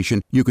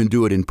conversation. You can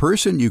do it in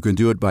person, you can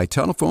do it by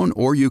telephone,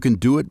 or you can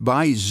do it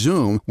by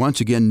Zoom. Once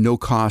again, no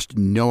cost,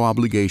 no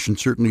obligation.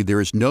 Certainly there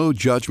is no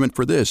judgment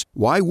for this.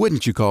 Why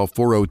wouldn't you call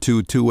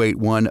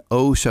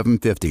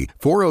 402-281-0750?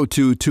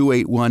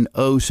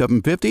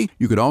 402-281-0750.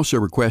 You can also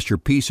request your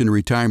Peace in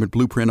Retirement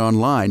Blueprint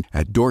online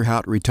at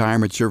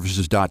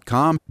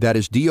DorhoutRetirementServices.com. That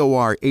is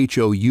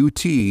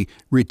DORHOUT,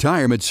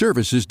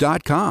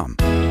 retirementservices.com.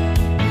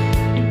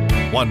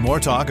 Want more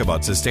talk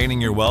about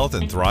sustaining your wealth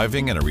and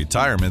thriving in a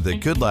retirement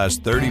that could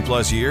last 30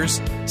 plus years?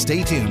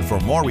 Stay tuned for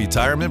more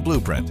Retirement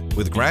Blueprint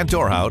with Grant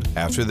Dorhout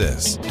after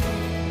this.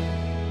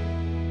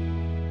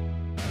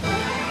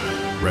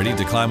 Ready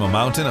to climb a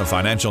mountain of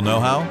financial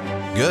know-how?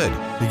 Good,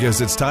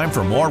 because it's time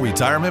for more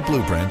Retirement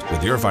Blueprint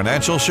with your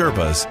financial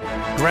Sherpas,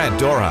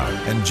 Grant Dorhout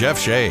and Jeff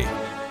Shea.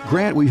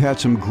 Grant, we've had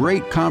some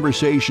great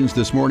conversations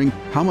this morning.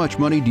 How much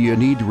money do you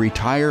need to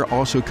retire?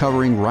 Also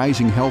covering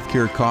rising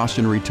healthcare costs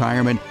in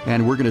retirement.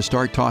 And we're going to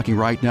start talking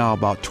right now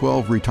about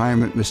 12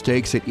 retirement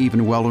mistakes that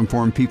even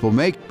well-informed people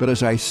make. But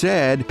as I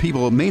said,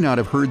 people may not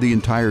have heard the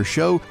entire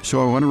show.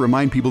 So I want to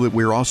remind people that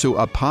we're also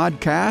a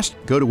podcast.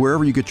 Go to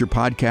wherever you get your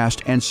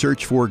podcast and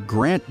search for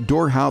Grant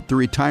Dorhout, The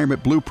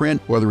Retirement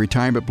Blueprint, or The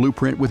Retirement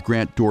Blueprint with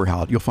Grant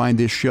Dorhout. You'll find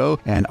this show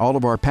and all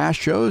of our past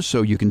shows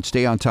so you can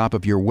stay on top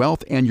of your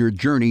wealth and your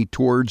journey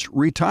towards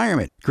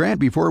retirement. Grant,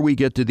 before we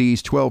get to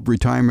these 12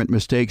 retirement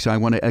mistakes, I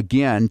want to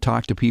again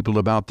talk to people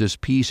about this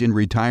Peace in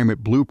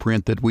Retirement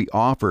Blueprint that we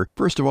offer.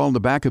 First of all, on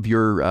the back of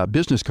your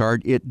business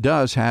card, it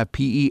does have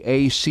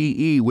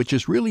PEACE, which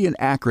is really an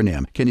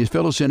acronym. Can you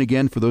fill us in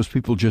again for those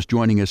people just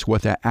joining us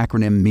what that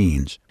acronym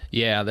means?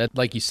 Yeah, that,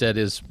 like you said,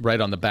 is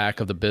right on the back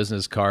of the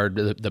business card.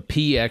 The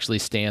P actually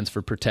stands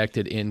for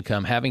protected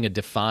income. Having a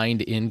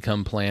defined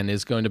income plan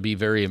is going to be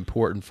very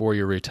important for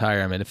your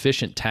retirement.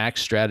 Efficient tax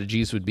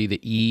strategies would be the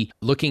E.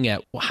 Looking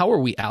at how are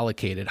we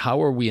allocated?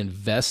 How are we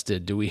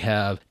invested? Do we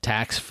have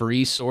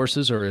tax-free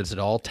sources, or is it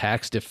all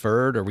tax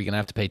deferred? Are we going to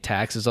have to pay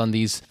taxes on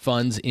these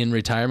funds in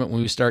retirement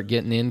when we start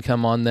getting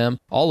income on them?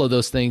 All of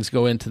those things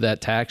go into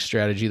that tax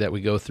strategy that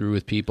we go through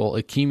with people.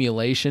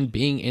 Accumulation,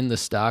 being in the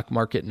stock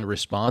market in a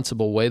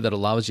responsible way that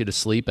allows you to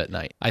sleep at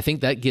night. I think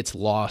that gets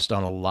lost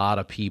on a lot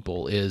of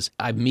people.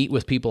 I meet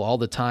with people all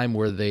the time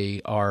where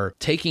they are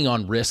taking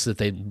on risks that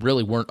they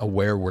really weren't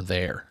aware were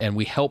there. And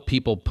we help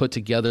people put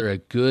together a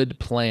good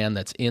plan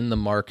that's in the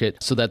market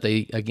so that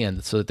they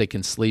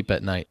can sleep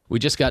at night. We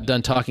just got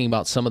done talking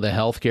about some of the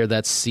healthcare.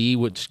 That's C,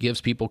 which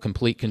gives people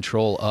complete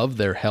control of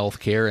their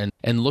healthcare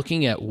and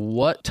looking at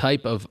what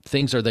type of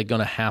things are they going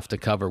to have to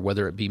cover,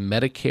 whether it be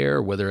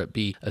Medicare, whether it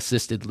be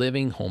assisted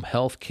living, home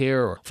health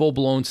care, or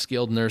full-blown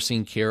skilled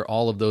nursing care.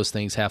 All of those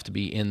things have to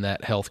be in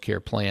that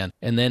healthcare plan.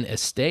 And then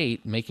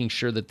estate, making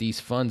sure that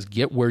these funds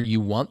get where you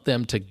want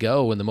them to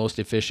go in the most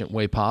efficient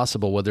way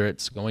possible, whether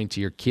it's going to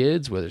your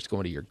kids, whether it's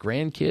going to your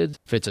grandkids,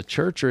 if it's a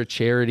church or a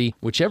charity,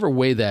 whichever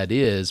way that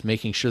is,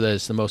 making sure that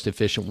it's the most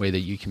efficient way that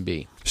you can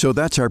be. So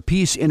that's our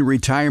Peace in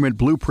Retirement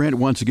Blueprint.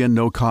 Once again,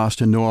 no cost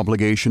and no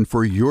obligation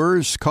for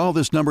yours. Call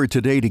this number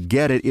today to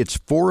get it. It's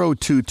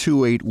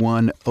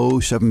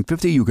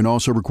 402-281-0750. You can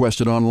also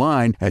request it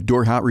online at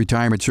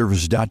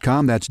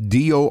DorhoutRetirementServices.com. That's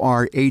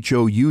DORHOUT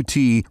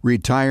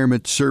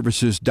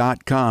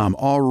retirementservices.com.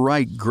 All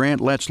right,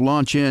 Grant, let's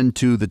launch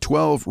into the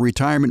 12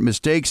 retirement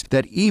mistakes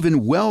that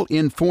even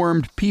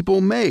well-informed people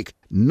make.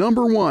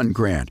 Number one,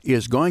 Grant,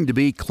 is going to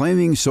be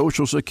claiming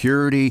Social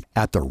Security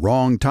at the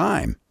wrong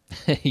time.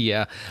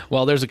 Yeah.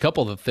 Well, there's a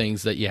couple of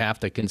things that you have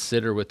to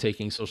consider with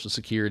taking Social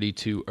Security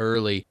too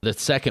early. The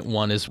second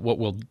one is what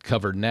we'll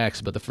cover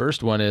next. But the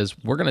first one is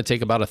we're going to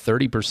take about a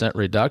 30%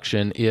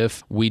 reduction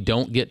if we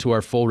don't get to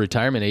our full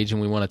retirement age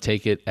and we want to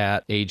take it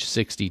at age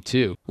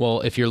 62.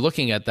 Well, if you're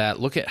looking at that,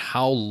 look at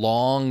how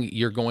long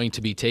you're going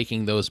to be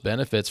taking those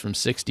benefits from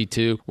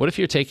 62. What if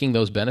you're taking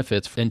those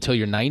benefits until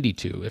you're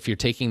 92? If you're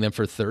taking them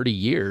for 30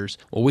 years,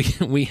 well,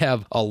 we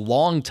have a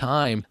long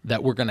time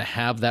that we're going to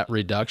have that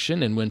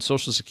reduction. And when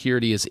Social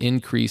Security is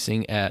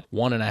increasing at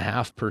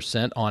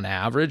 1.5% on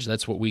average.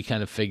 That's what we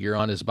kind of figure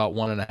on is about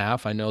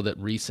 1.5%. I know that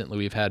recently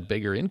we've had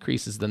bigger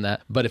increases than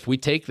that, but if we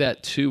take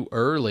that too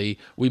early,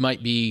 we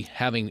might be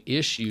having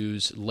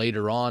issues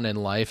later on in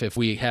life if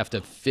we have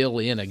to fill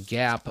in a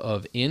gap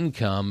of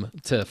income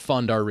to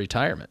fund our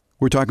retirement.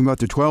 We're talking about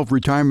the 12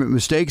 retirement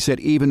mistakes that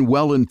even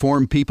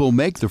well-informed people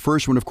make. The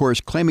first one, of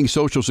course, claiming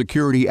Social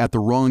Security at the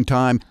wrong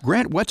time.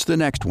 Grant, what's the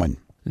next one?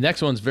 The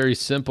next one's very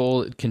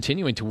simple,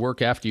 continuing to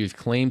work after you've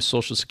claimed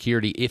Social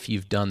Security if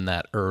you've done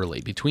that early.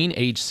 Between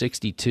age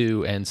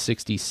 62 and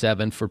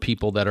 67 for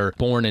people that are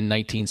born in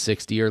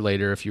 1960 or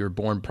later. If you were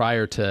born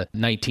prior to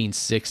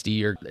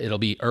 1960, it'll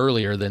be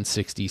earlier than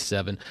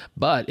 67.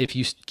 But if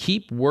you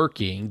keep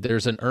working,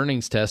 there's an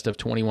earnings test of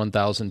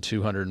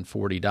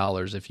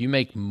 $21,240. If you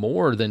make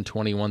more than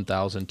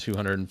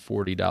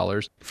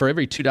 $21,240, for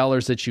every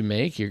 $2 that you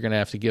make, you're going to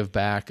have to give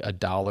back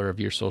 $1 of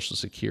your Social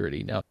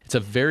Security. Now, it's a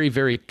very,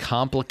 very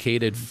complicated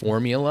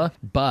formula,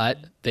 but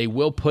they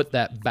will put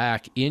that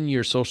back in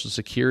your Social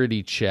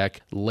Security check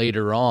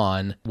later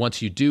on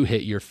once you do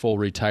hit your full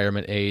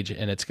retirement age.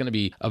 And it's going to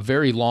be a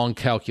very long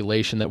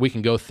calculation that we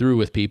can go through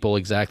with people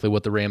exactly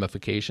what the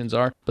ramifications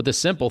are. But the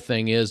simple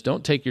thing is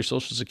don't take your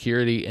Social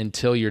Security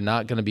until you're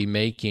not going to be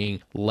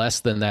making less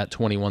than that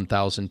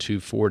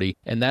 $21,240.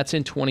 And that's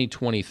in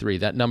 2023.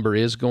 That number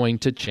is going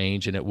to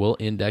change and it will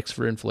index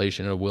for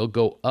inflation. It will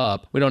go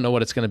up. We don't know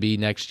what it's going to be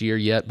next year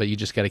yet, but you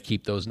just got to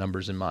keep those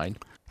numbers in mind.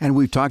 And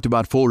we've talked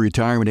about full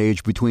retirement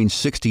age between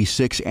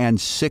 66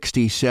 and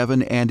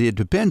 67, and it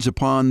depends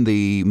upon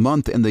the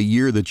month and the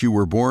year that you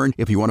were born.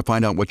 If you want to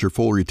find out what your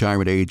full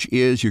retirement age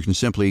is, you can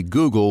simply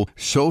Google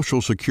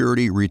Social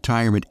Security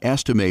Retirement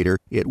Estimator.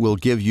 It will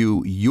give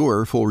you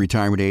your full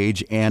retirement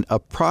age and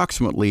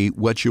approximately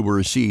what you will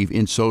receive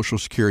in Social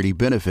Security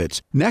benefits.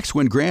 Next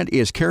one, Grant,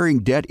 is carrying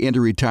debt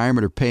into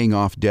retirement or paying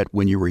off debt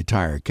when you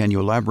retire. Can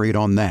you elaborate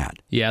on that?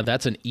 Yeah,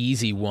 that's an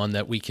easy one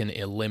that we can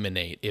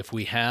eliminate. If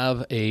we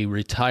have a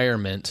retirement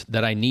retirement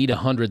that I need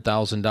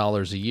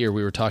 $100,000 a year,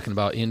 we were talking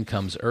about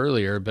incomes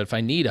earlier, but if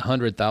I need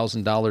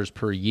 $100,000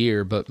 per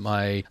year, but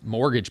my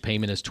mortgage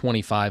payment is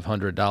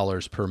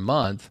 $2,500 per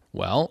month,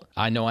 well,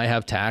 I know I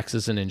have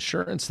taxes and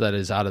insurance that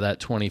is out of that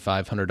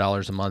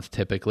 $2,500 a month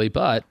typically,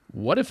 but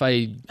what if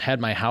I had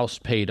my house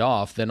paid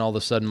off? Then all of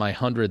a sudden my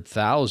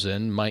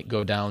 $100,000 might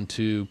go down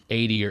to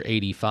 $80,000 or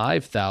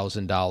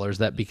 $85,000.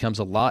 That becomes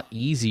a lot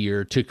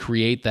easier to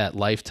create that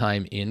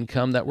lifetime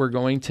income that we're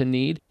going to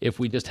need if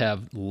we just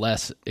have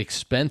less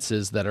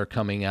expenses that are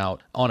coming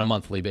out on a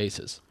monthly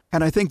basis.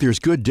 And I think there's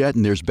good debt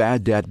and there's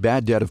bad debt.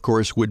 Bad debt, of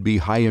course, would be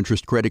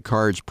high-interest credit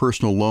cards,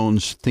 personal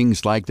loans,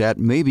 things like that,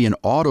 maybe an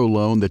auto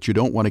loan that you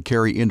don't want to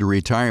carry into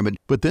retirement.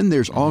 But then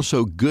there's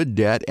also good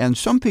debt, and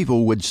some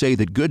people would say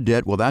that good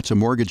debt, well, that's a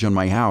mortgage on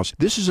my house.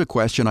 This is a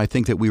question I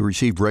think that we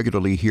receive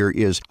regularly here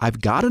is,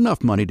 I've got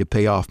enough money to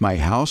pay off my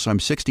house.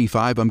 I'm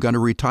 65. I'm going to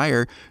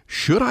retire.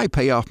 Should I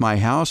pay off my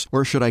house,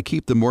 or should I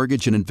keep the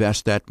mortgage and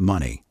invest that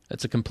money?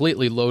 That's a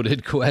completely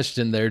loaded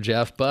question there,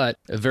 Jeff, but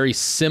a very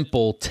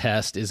simple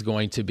test is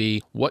going to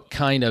be, what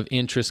kind of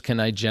interest can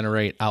I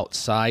generate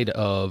outside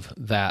of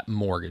that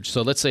mortgage?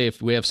 So let's say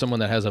if we have someone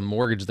that has a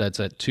mortgage that's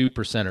at 2%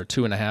 or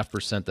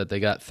 2.5% that they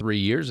got 3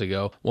 years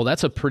ago, well,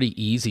 that's a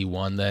pretty easy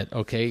one that,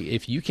 okay,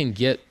 if you can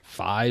get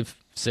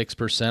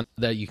 5-6%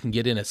 that you can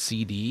get in a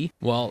CD,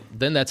 well,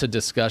 then that's a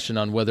discussion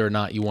on whether or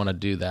not you want to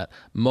do that.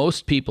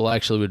 Most people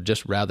actually would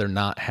just rather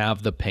not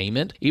have the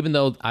payment, even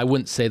though I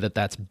wouldn't say that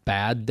that's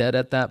bad debt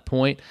at that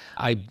point.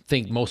 I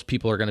think most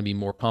people are going to be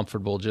more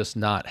comfortable just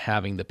not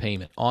having the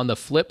payment. On the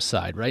flip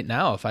side, right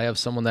now, if I have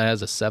someone that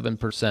has a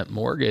 7%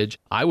 mortgage,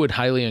 I would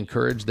highly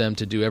encourage them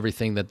to do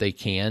everything that they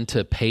can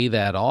to pay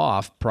that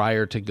off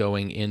prior to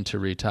going into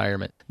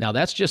retirement. Now,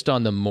 that's just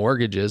on the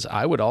mortgages.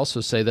 I would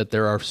also say that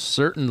there are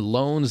certain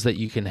loans that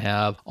you can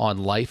have on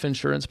life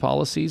insurance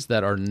policies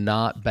that are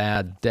not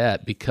bad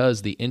debt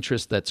because the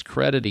interest that's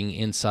crediting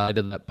inside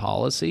of that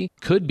policy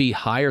could be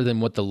higher than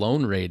what the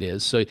loan rate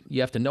is. So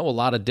you have to know a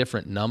lot of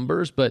different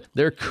numbers, but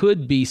there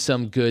could be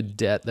some good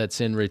debt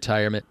that's in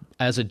retirement.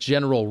 As a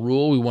general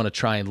rule, we want to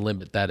try and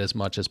limit that as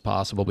much as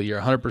possible, but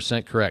you're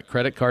 100% correct.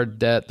 Credit card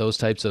debt, those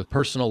types of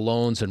personal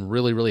loans and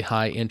really, really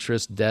high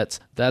interest debts,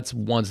 that's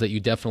ones that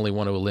you definitely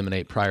want to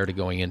eliminate prior to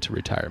going into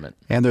retirement.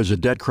 And there's a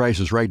debt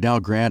crisis right now,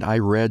 Grant. I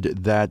read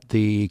that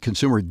the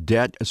consumer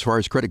debt, as far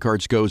as credit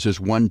cards goes, is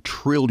 $1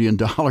 trillion,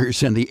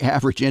 and the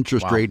average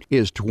interest rate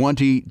is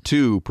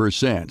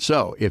 22%.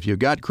 So if you've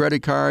got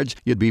credit cards,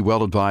 you'd be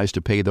well advised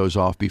to pay those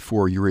off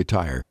before you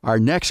retire. Our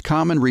next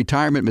common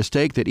retirement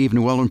mistake that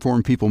even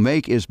well-informed people make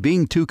is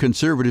being too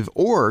conservative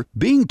or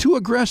being too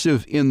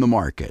aggressive in the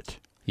market.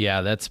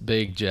 Yeah, that's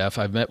big, Jeff.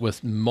 I've met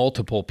with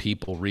multiple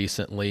people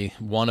recently.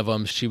 One of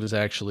them, she was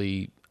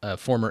actually a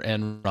former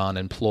Enron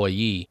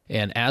employee.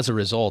 And as a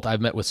result,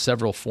 I've met with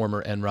several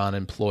former Enron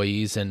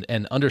employees, and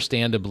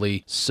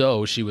understandably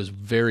so, she was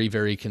very,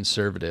 very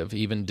conservative.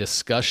 Even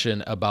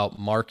discussion about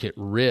market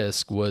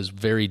risk was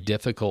very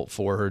difficult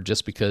for her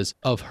just because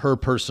of her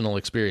personal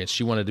experience.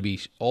 She wanted to be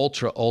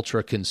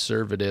ultra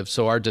conservative.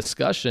 So our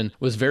discussion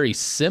was very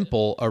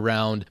simple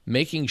around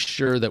making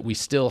sure that we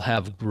still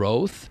have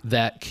growth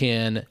that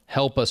can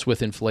help us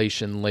with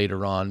inflation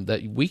later on,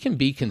 that we can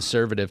be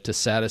conservative to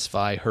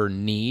satisfy her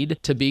need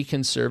to be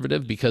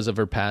conservative because of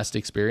her past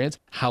experience.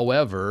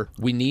 However,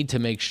 we need to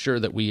make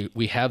sure that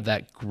we have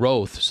that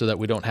growth so that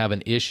we don't have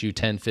an issue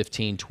 10,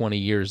 15, 20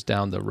 years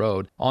down the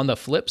road. On the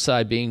flip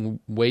side, being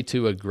way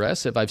too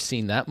aggressive, I've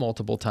seen that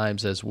multiple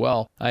times as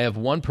well. I have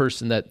one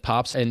person that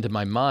pops into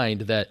my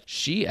mind that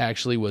she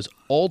actually was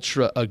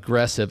ultra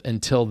aggressive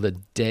until the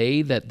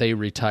day that they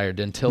retired,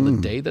 until the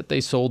day that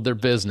they sold their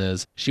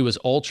business. She was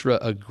ultra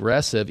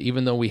aggressive,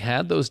 even though we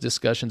had those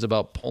discussions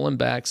about pulling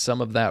back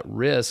some of that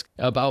risk.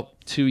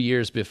 About 2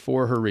 years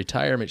before her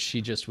retirement,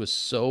 she just was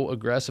so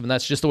aggressive, and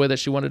that's just the way that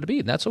she wanted to be,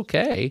 and that's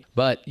okay.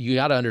 But you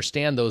got to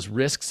understand those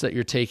risks that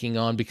you're taking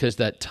on, because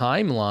that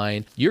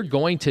timeline, you're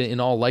going to,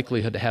 in all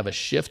likelihood, have a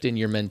shift in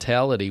your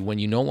mentality when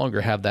you no longer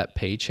have that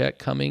paycheck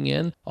coming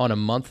in on a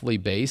monthly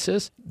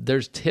basis.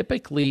 There's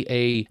typically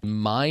a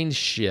mind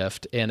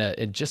shift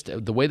and just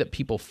the way that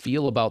people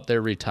feel about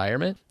their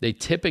retirement. They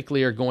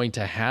typically are going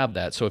to have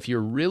that. So if you're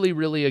really,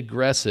 really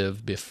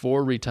aggressive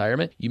before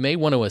retirement, you may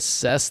want to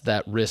assess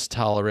that risk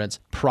tolerance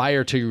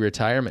prior to your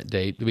retirement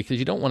date, because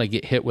you don't want to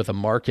get hit with a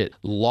market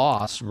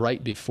loss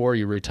right before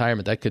your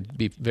retirement. That could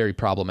be very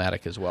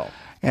problematic as well.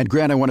 And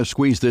Grant, I want to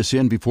squeeze this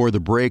in before the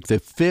break. The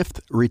fifth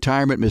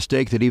retirement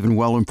mistake that even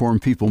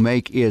well-informed people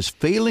make is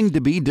failing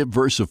to be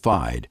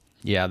diversified.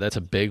 Yeah, that's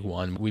a big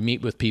one. We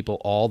meet with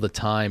people all the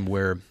time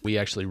where we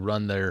actually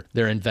run their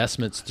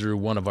investments through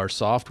one of our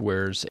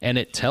softwares, and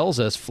it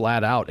tells us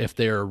flat out if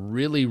they're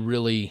really,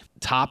 really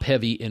top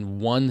heavy in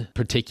one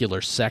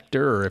particular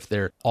sector, or if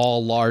they're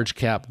all large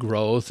cap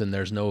growth and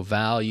there's no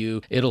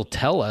value, it'll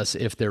tell us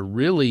if they're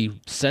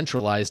really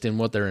centralized in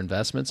what their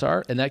investments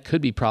are. And that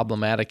could be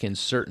problematic in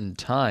certain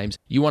times.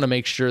 You want to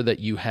make sure that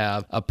you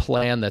have a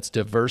plan that's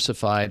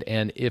diversified.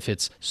 And if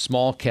it's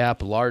small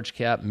cap, large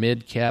cap,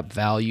 mid cap,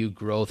 value,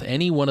 growth,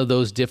 any one of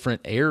those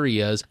different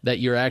areas that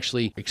you're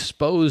actually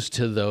exposed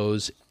to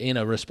those in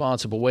a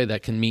responsible way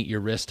that can meet your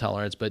risk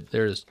tolerance. But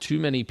there's too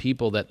many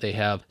people that they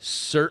have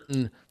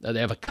they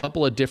have a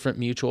couple of different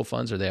mutual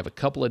funds or they have a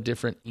couple of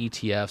different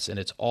ETFs and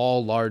it's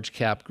all large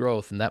cap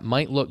growth. And that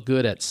might look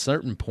good at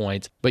certain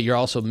points, but you're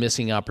also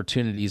missing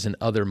opportunities in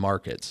other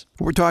markets.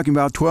 We're talking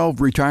about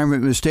 12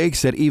 retirement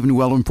mistakes that even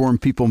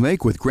well-informed people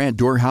make with Grant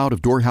Dorhout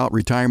of Dorhout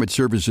Retirement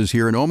Services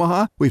here in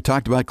Omaha. We've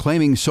talked about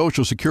claiming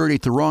Social Security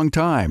at the wrong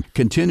time,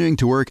 continuing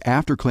to work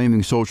after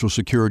claiming Social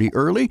Security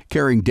early,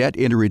 carrying debt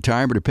into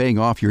retirement or paying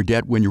off your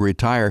debt when you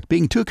retire,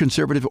 being too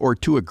conservative or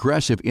too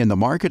aggressive in the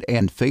market,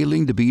 and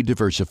failing to be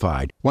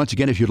diversified. Once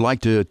again, if you'd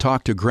like to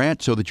talk to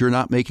Grant so that you're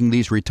not making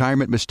these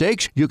retirement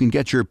mistakes, you can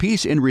get your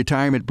Peace in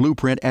Retirement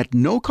Blueprint at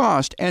no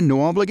cost and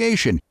no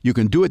obligation. You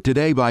can do it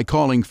today by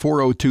calling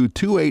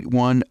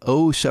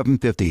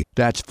 402-281-0750.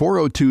 That's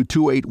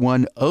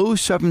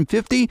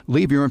 402-281-0750.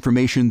 Leave your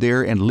information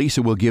there and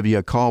Lisa will give you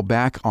a call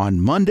back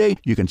on Monday.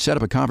 You can set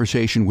up a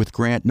conversation with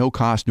Grant, no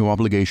cost, no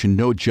obligation,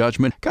 no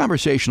judgment.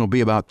 Conversation will be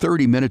about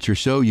 30 minutes or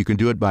so. You can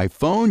do it by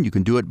phone, you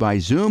can do it by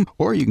Zoom,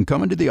 or you can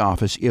come into the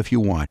office if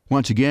you want.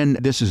 Once again,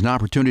 this is an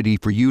opportunity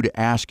for you to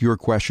ask your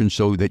questions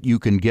so that you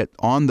can get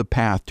on the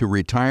path to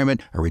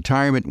retirement, a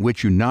retirement in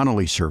which you not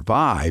only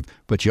survive,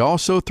 but you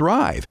also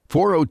thrive.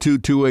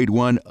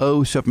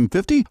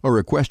 402-281-0750 or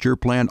request your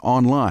plan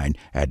online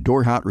at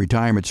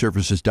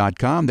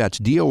DorhoutRetirementServices.com. That's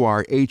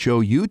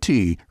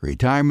DORHOUT,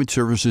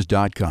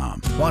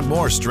 retirementservices.com. Want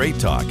more straight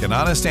talk and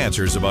honest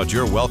answers about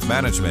your wealth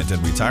management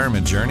and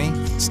retirement journey?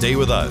 Stay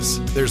with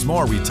us. There's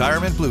more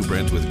Retirement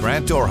Blueprint with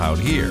Grant Dorhout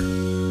here.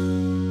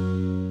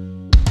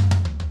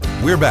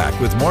 We're back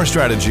with more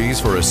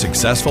strategies for a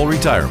successful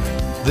retirement.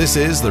 This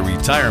is the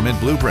Retirement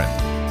Blueprint.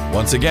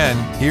 Once again,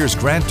 here's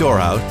Grant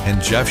Dorhout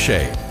and Jeff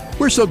Shea.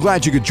 We're so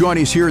glad you could join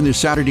us here in this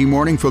Saturday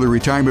morning for the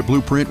Retirement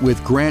Blueprint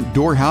with Grant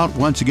Dorhout.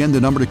 Once again,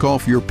 the number to call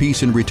for your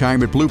Peace in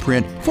Retirement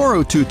Blueprint,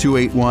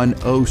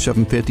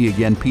 402-281-0750.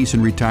 Again, Peace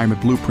in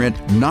Retirement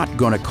Blueprint, not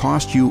going to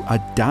cost you a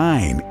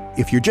dime.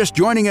 If you're just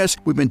joining us,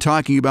 we've been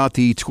talking about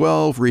the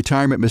 12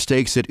 retirement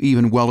mistakes that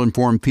even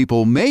well-informed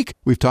people make.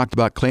 We've talked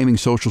about claiming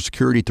Social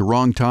Security at the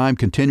wrong time,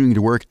 continuing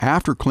to work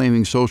after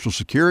claiming Social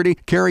Security,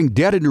 carrying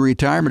debt into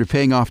retirement or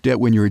paying off debt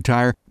when you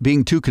retire,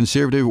 being too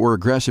conservative or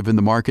aggressive in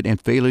the market,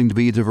 and failing to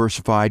be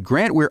diversified.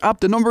 Grant, we're up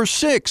to number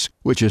 6,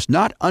 which is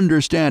not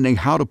understanding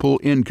how to pull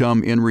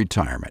income in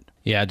retirement.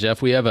 Yeah,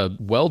 Jeff, we have a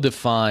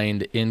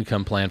well-defined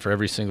income plan for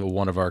every single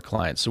one of our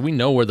clients. So we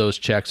know where those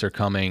checks are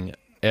coming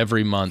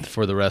every month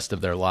for the rest of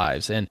their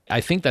lives. And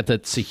I think that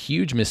that's a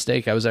huge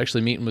mistake. I was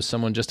actually meeting with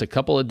someone just a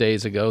couple of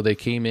days ago. They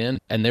came in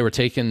and they were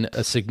taking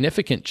a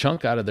significant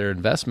chunk out of their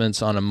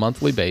investments on a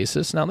monthly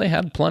basis. Now, they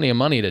had plenty of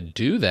money to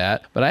do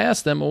that, but I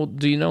asked them, well,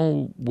 do you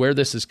know where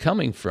this is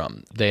coming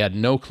from? They had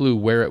no clue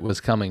where it was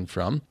coming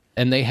from.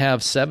 And they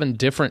have 7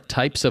 different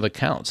types of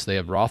accounts. They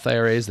have Roth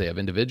IRAs, they have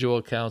individual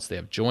accounts, they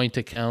have joint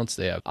accounts,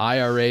 they have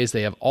IRAs,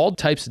 they have all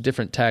types of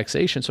different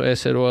taxation. So I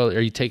said, well,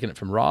 are you taking it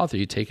from Roth? Are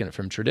you taking it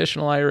from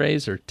traditional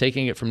IRAs or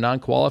taking it from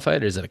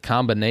non-qualified? Or is it a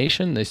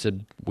combination? They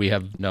said, we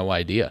have no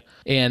idea.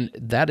 And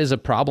that is a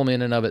problem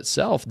in and of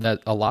itself that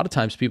a lot of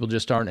times people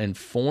just aren't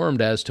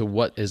informed as to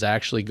what is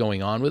actually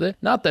going on with it.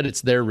 Not that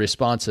it's their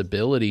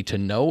responsibility to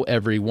know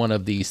every one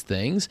of these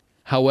things.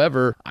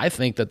 However, I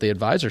think that the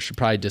advisor should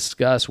probably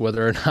discuss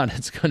whether or not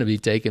it's going to be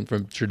taken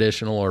from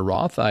traditional or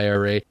Roth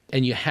IRA.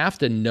 And you have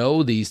to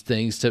know these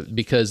things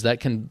because that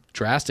can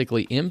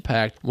drastically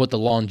impact what the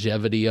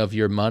longevity of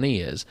your money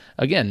is.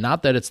 Again,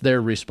 not that it's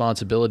their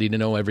responsibility to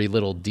know every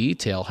little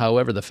detail.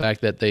 However, the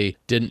fact that they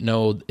didn't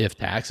know if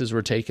taxes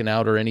were taken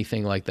out or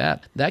anything like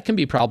that, that can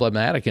be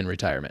problematic in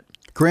retirement.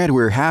 Grant,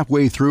 we're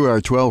halfway through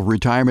our 12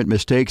 retirement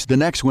mistakes. The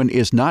next one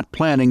is not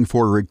planning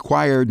for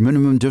required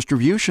minimum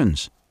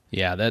distributions.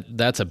 Yeah,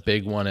 that's a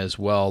big one as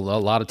well. A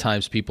lot of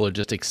times people are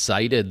just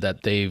excited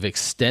that they've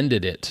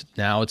extended it.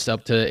 Now it's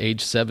up to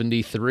age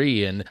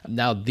 73. And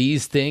now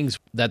these things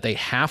that they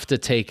have to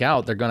take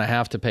out, they're going to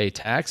have to pay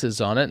taxes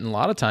on it. And a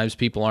lot of times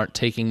people aren't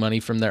taking money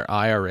from their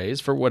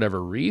IRAs for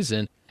whatever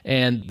reason.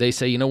 And they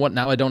say, you know what,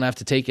 now I don't have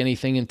to take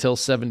anything until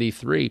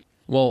 73.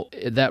 Well,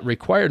 that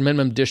required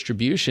minimum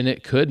distribution,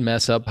 it could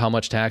mess up how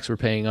much tax we're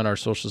paying on our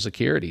Social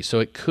Security. So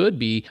it could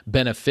be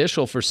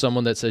beneficial for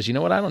someone that says, you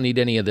know what, I don't need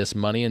any of this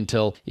money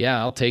until,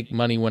 I'll take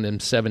money when I'm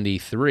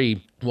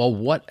 73. Well,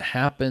 what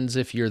happens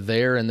if you're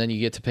there and then you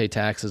get to pay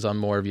taxes on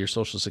more of your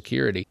Social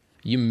Security?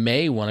 you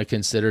may want to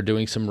consider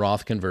doing some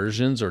Roth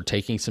conversions or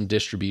taking some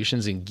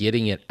distributions and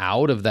getting it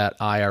out of that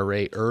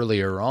IRA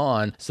earlier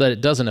on so that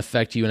it doesn't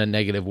affect you in a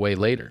negative way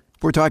later.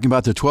 We're talking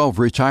about the 12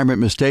 retirement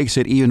mistakes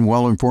that even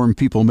well-informed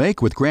people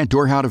make with Grant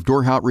Dorhout of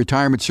Dorhout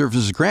Retirement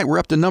Services. Grant, we're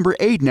up to number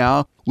 8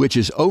 now, which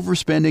is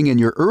overspending in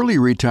your early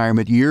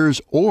retirement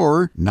years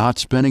or not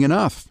spending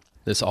enough.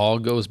 This all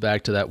goes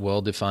back to that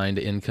well-defined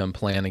income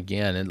plan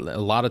again. And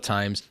a lot of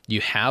times you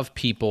have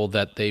people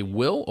that they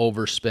will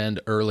overspend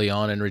early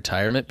on in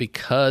retirement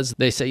because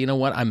they say, you know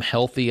what, I'm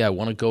healthy. I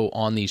want to go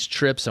on these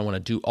trips. I want to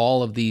do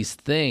all of these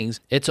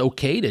things. It's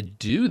okay to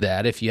do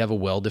that if you have a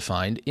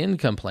well-defined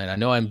income plan. I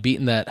know I'm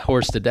beating that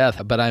horse to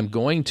death, but I'm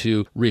going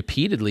to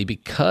repeatedly,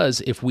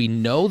 because if we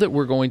know that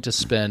we're going to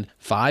spend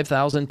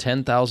 $5,000,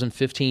 $10,000,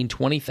 $15,000,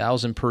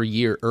 $20,000 per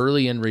year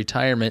early in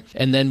retirement,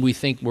 and then we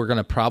think we're going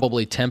to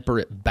probably temper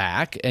it back,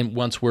 and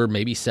once we're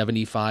maybe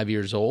 75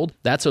 years old,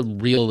 that's a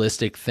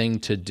realistic thing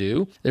to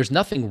do. There's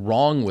nothing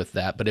wrong with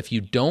that, but if you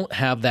don't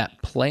have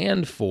that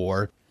planned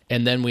for,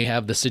 and then we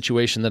have the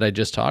situation that I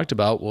just talked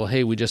about, well,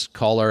 hey, we just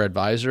call our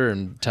advisor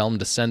and tell them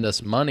to send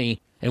us money,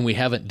 and we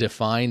haven't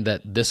defined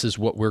that this is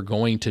what we're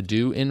going to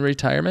do in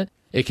retirement,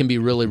 it can be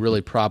really,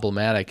 really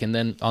problematic. And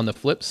then on the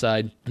flip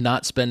side,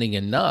 not spending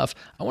enough,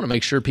 I want to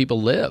make sure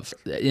people live.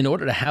 In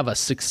order to have a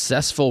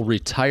successful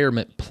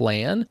retirement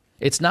plan,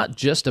 it's not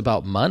just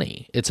about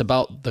money. It's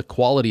about the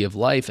quality of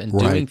life and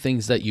doing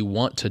things that you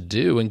want to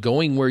do and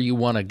going where you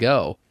want to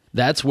go.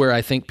 That's where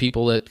I think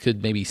people that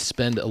could maybe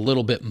spend a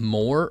little bit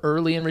more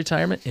early in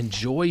retirement,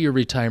 enjoy your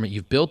retirement.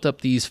 You've built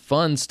up these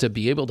funds to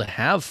be able to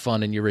have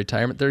fun in your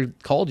retirement. They're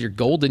called your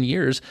golden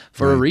years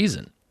for a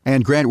reason.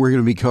 And Grant, we're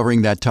going to be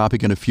covering that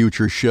topic in a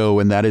future show,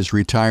 and that is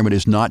retirement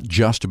is not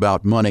just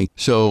about money.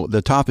 So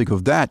the topic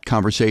of that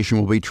conversation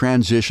will be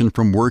transition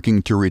from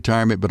working to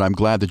retirement, but I'm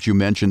glad that you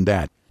mentioned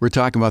that. We're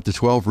talking about the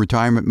 12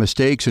 retirement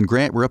mistakes, and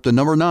Grant, we're up to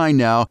number 9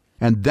 now,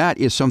 and that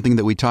is something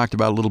that we talked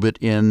about a little bit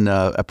in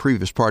a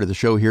previous part of the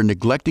show here,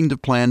 neglecting to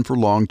plan for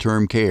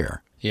long-term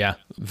care. Yeah,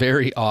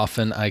 very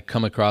often I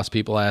come across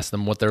people, ask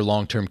them what their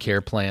long-term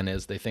care plan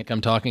is. They think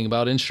I'm talking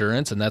about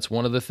insurance, and that's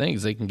one of the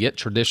things. They can get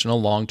traditional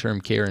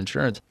long-term care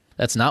insurance.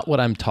 That's not what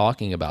I'm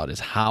talking about,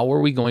 is how are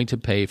we going to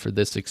pay for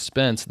this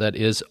expense that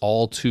is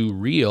all too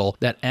real,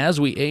 that as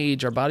we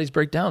age, our bodies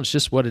break down. It's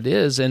just what it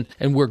is. And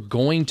we're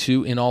going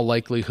to, in all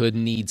likelihood,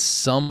 need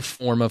some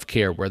form of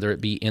care, whether it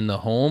be in the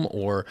home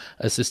or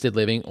assisted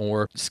living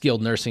or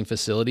skilled nursing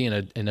facility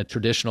in a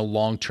traditional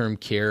long-term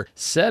care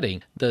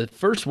setting. The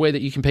first way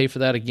that you can pay for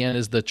that, again,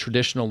 is the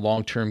traditional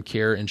long-term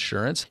care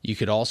insurance. You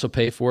could also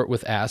pay for it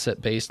with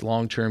asset-based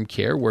long-term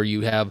care, where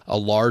you have a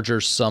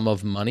larger sum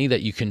of money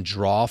that you can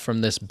draw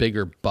from this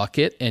bigger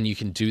bucket, and you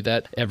can do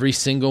that every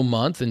single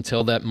month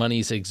until that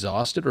money's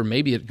exhausted, or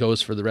maybe it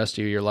goes for the rest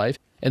of your life.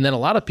 And then a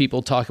lot of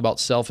people talk about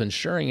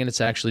self-insuring, and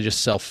it's actually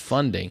just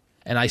self-funding.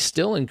 And I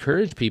still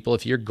encourage people,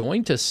 if you're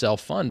going to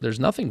self-fund, there's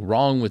nothing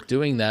wrong with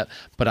doing that,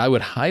 but I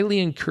would highly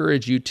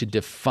encourage you to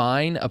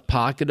define a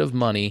pocket of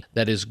money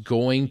that is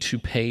going to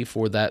pay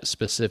for that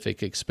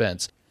specific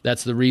expense.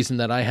 That's the reason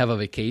that I have a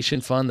vacation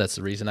fund. That's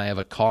the reason I have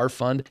a car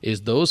fund,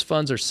 is those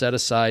funds are set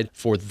aside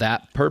for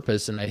that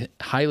purpose. And I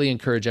highly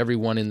encourage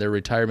everyone in their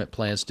retirement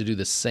plans to do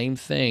the same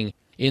thing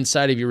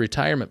inside of your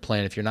retirement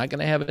plan. If you're not going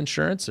to have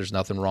insurance, there's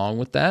nothing wrong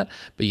with that,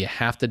 but you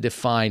have to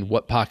define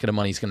what pocket of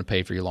money is going to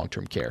pay for your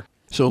long-term care.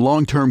 So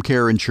long-term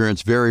care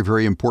insurance, very,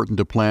 very important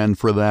to plan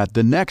for that.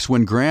 The next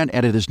one, Grant,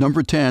 and it is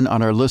number 10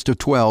 on our list of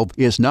 12,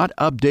 is not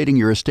updating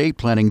your estate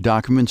planning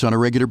documents on a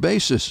regular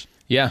basis.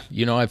 Yeah,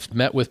 I've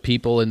met with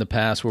people in the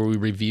past where we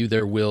review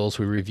their wills,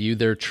 we review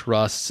their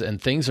trusts,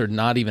 and things are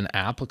not even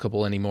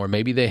applicable anymore.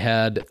 Maybe they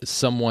had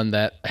someone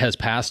that has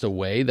passed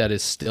away that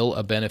is still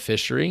a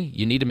beneficiary.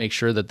 You need to make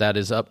sure that that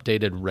is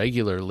updated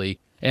regularly.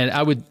 And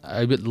I would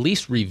at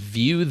least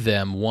review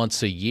them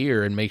once a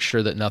year and make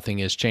sure that nothing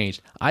has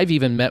changed. I've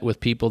even met with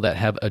people that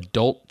have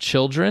adult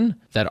children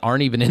that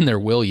aren't even in their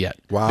will yet.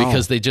 Wow.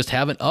 Because they just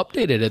haven't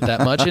updated it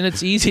that much, and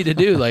it's easy to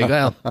do. Like,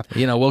 well,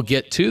 we'll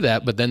get to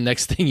that, but then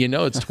next thing you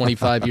know, it's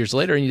 25 years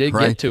later and you didn't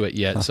get to it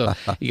yet. So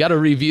you got to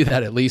review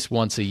that at least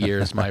once a year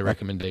is my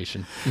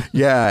recommendation.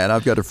 Yeah, and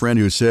I've got a friend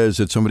who says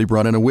that somebody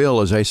brought in a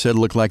will, as I said,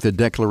 looked like the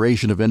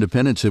Declaration of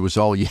Independence. It was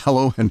all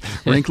yellow and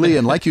wrinkly,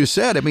 and like you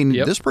said,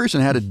 this person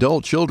had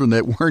adult children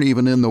that weren't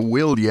even in the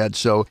will yet.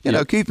 So,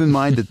 keep in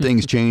mind that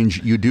things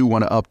change. You do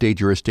want to update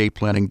your estate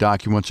planning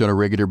documents on a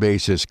regular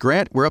basis.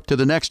 Grant, we're up to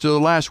the next to the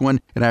last one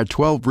in our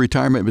 12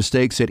 retirement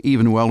mistakes that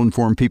even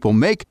well-informed people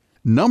make.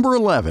 Number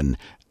 11,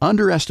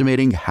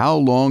 underestimating how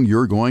long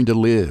you're going to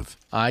live.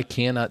 I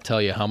cannot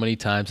tell you how many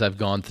times I've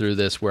gone through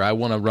this where I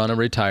want to run a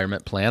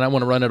retirement plan. I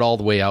want to run it all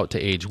the way out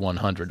to age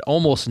 100.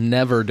 Almost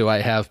never do I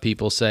have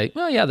people say,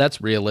 well, yeah,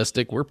 that's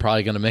realistic. We're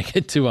probably going to make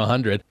it to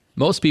 100.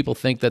 Most people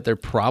think that they're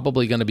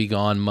probably going to be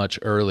gone much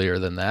earlier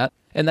than that.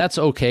 And that's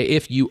okay.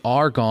 If you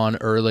are gone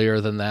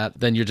earlier than that,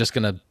 then you're just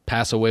going to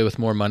pass away with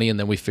more money, and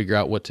then we figure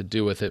out what to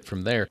do with it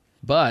from there.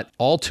 But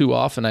all too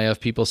often I have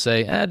people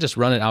say, just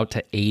run it out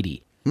to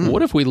 80.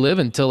 What if we live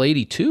until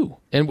 82?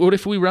 And what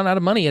if we run out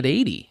of money at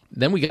 80?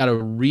 Then we got a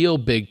real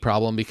big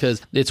problem,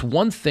 because it's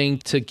one thing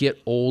to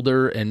get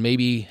older and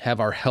maybe have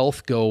our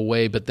health go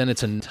away, but then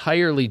it's an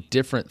entirely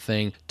different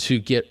thing to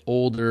get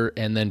older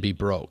and then be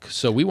broke.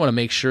 So we want to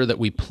make sure that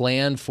we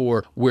plan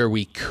for where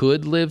we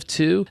could live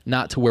to,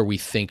 not to where we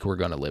think we're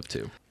going to live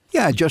to.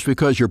 Yeah, just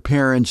because your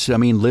parents,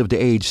 lived to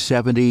age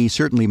 70,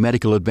 certainly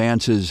medical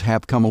advances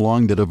have come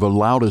along that have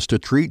allowed us to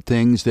treat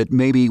things that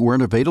maybe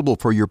weren't available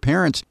for your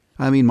parents.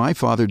 My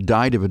father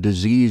died of a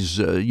disease,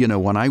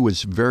 when I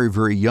was very,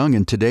 very young,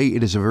 and today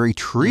it is a very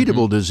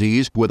treatable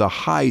disease with a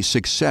high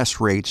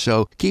success rate.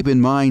 So keep in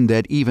mind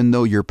that even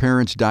though your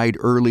parents died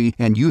early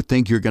and you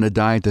think you're going to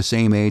die at the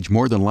same age,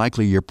 more than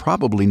likely you're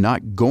probably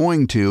not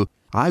going to.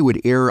 I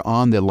would err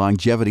on the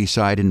longevity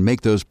side and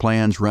make those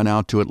plans run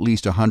out to at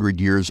least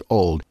 100 years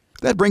old.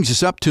 That brings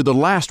us up to the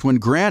last one,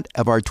 Grant,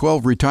 of our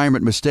 12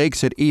 retirement mistakes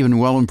that even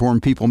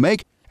well-informed people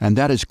make. And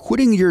that is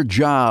quitting your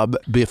job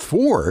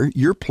before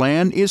your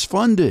plan is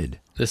funded.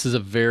 This is a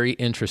very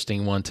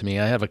interesting one to me.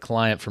 I have a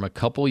client from a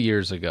couple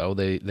years ago.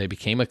 They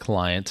became a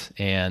client,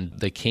 and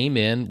they came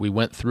in. We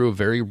went through a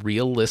very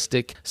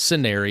realistic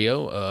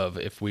scenario of,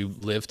 if we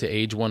live to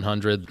age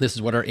 100, this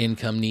is what our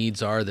income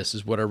needs are. This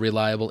is what our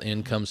reliable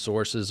income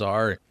sources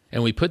are.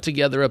 And we put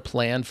together a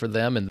plan for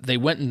them, and they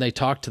went and they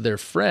talked to their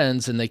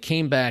friends, and they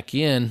came back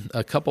in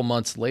a couple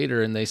months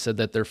later, and they said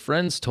that their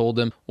friends told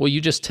them, well, you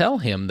just tell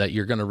him that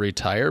you're going to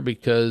retire,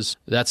 because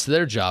that's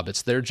their job.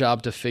 It's their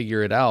job to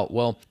figure it out.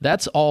 Well,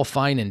 that's all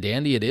fine and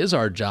dandy. It is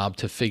our job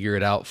to figure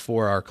it out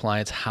for our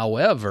clients.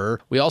 However,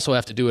 we also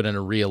have to do it in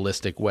a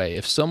realistic way.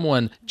 If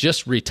someone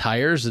just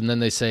retires and then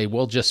they say,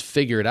 well, just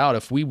figure it out.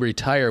 If we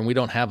retire and we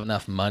don't have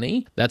enough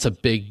money, that's a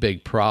big,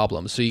 big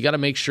problem. So you got to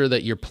make sure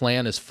that your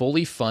plan is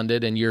fully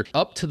funded and you're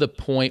up to the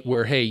point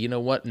where, hey, you know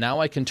what, now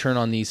I can turn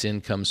on these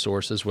income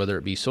sources, whether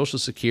it be Social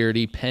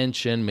Security,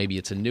 pension, maybe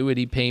it's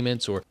annuity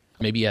payments, or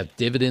maybe you have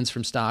dividends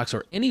from stocks,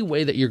 or any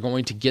way that you're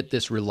going to get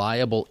this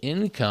reliable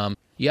income.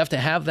 You have to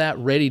have that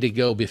ready to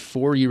go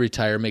before you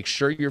retire. Make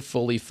sure you're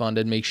fully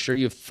funded. Make sure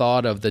you've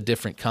thought of the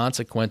different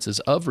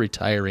consequences of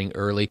retiring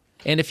early.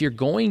 And if you're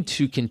going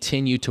to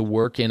continue to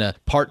work in a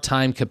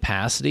part-time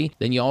capacity,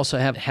 then you also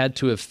have had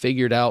to have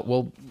figured out,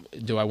 well,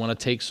 do I want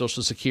to take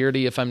Social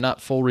Security if I'm not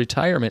full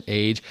retirement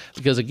age?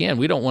 Because again,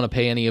 we don't want to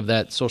pay any of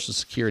that Social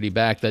Security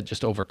back. That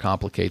just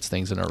overcomplicates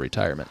things in our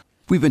retirement.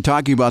 We've been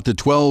talking about the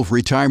 12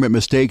 retirement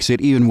mistakes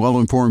that even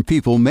well-informed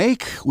people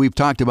make. We've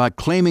talked about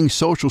claiming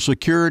Social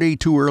Security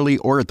too early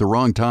or at the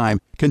wrong time,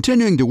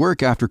 continuing to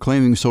work after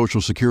claiming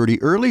Social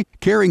Security early,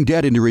 carrying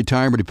debt into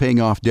retirement and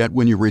paying off debt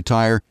when you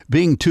retire,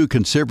 being too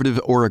conservative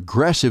or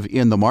aggressive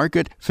in the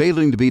market,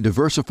 failing to be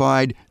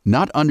diversified,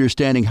 not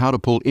understanding how to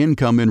pull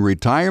income in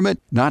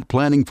retirement, not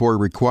planning for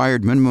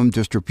required minimum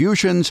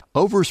distributions,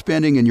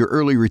 overspending in your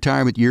early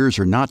retirement years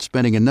or not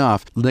spending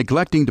enough,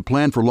 neglecting to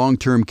plan for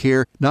long-term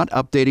care, not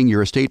updating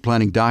your estate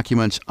planning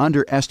documents,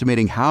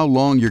 underestimating how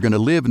long you're going to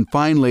live, and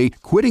finally,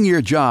 quitting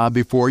your job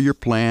before your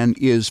plan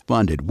is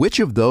funded. Which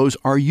of those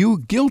are you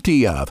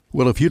guilty of?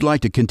 Well, if you'd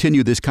like to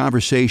continue this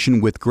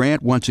conversation with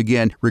Grant, once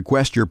again,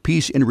 request your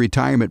Peace in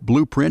Retirement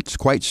Blueprint. It's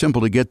quite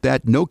simple to get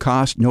that. No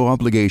cost, no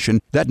obligation.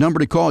 That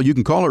number to call, you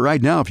can call it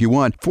right now if you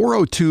want.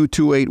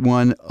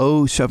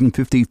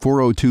 402-281-0750,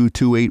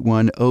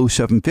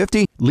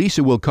 402-281-0750.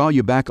 Lisa will call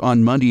you back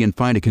on Monday and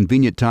find a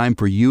convenient time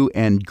for you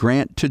and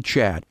Grant to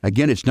chat.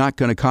 Again, it's not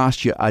going to cost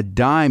you a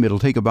dime. It'll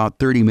take about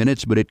 30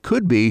 minutes, but it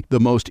could be the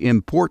most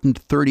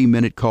important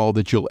 30-minute call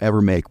that you'll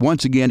ever make.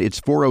 Once again, it's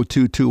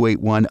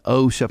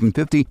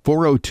 402-281-0750,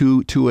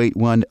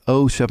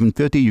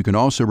 402-281-0750. You can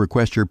also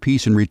request your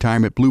Peace in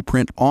Retirement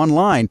Blueprint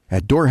online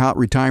at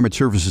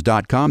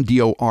DorhoutRetirementServices.com,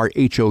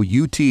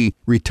 DORHOUT,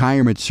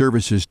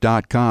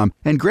 retirementservices.com.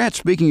 And Grant,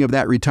 speaking of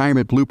that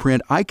retirement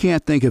blueprint, I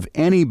can't think of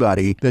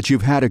anybody that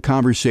you've had a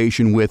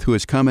conversation with who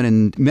has come in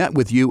and met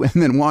with you and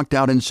then walked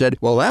out and said,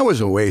 well, that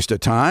was a waste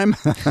of time.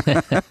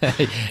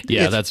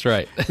 Yeah, that's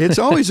right. It's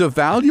always a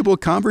valuable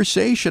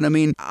conversation. I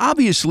mean,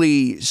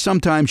 obviously,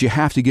 sometimes you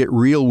have to get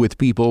real with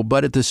people,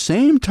 but at the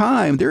same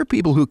time, there are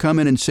people who come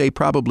in and say,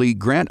 probably,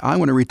 Grant, I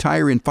want to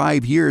retire in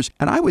 5 years.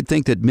 And I would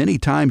think that many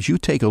times you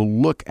take a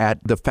look at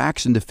the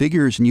facts and the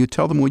figures and you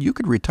tell them, well, you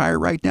could retire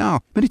right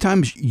now. Many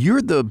times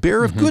you're the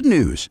bearer of good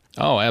news.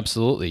 Oh,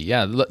 absolutely.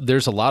 Yeah.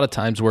 There's a lot of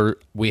times where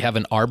we have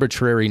an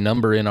arbitrary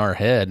number in our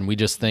head and we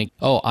just think,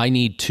 oh, I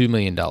need $2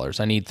 million.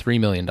 I need $3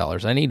 million.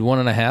 I need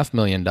 $1.5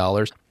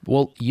 million.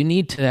 Well, you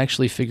need to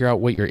actually figure out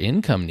what your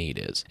income need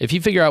is. If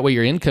you figure out what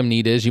your income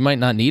need is, you might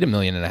not need $1.5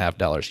 million.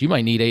 You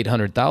might need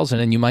 $800,000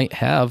 and you might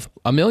have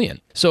 $1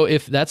 million. So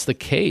if that's the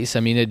case, I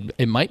mean,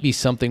 it might be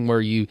something where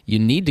you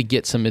need to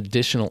get some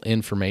additional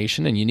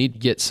information and you need to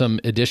get some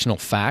additional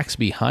facts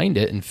behind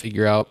it and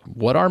figure out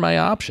what are my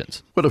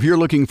options. But if you're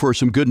looking for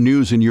some good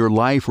news in your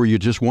life or you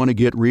just want to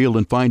get real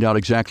and find out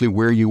exactly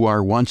where you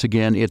are, once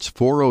again, it's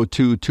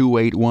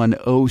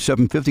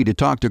 402-281-0750 to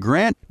talk to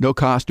Grant. No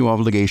cost, no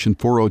obligation,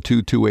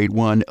 402-281-0750.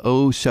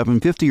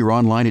 281-0750 or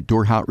online at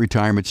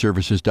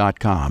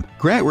DorhoutRetirementServices.com.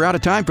 Grant, we're out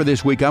of time for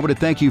this week. I want to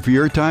thank you for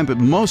your time, but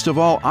most of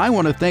all, I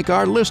want to thank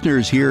our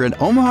listeners here in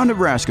Omaha,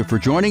 Nebraska for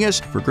joining us.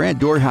 For Grant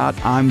Dorhout,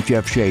 I'm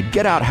Jeff Shade.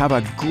 Get out, have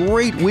a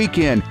great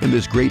weekend in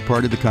this great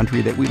part of the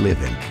country that we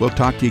live in. We'll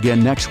talk to you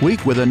again next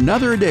week with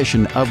another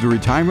edition of the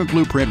Retirement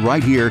Blueprint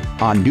right here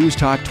on News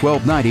Talk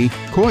 1290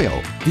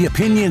 COIL. The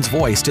opinions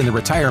voiced in the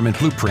Retirement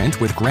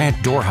Blueprint with Grant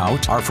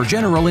Dorhout are for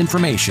general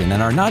information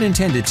and are not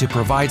intended to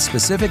provide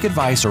specific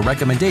advice or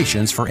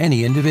recommendations for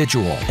any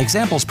individual.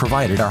 Examples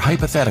provided are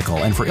hypothetical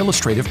and for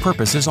illustrative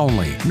purposes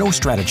only. No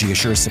strategy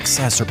assures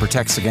success or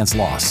protects against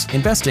loss.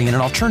 Investing in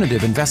an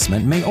alternative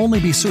investment may only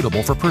be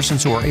suitable for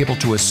persons who are able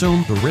to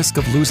assume the risk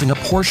of losing a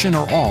portion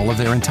or all of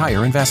their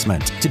entire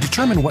investment. To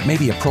determine what may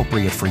be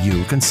appropriate for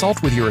you,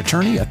 consult with your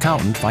attorney,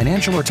 accountant,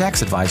 financial, or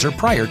tax advisor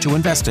prior to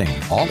investing.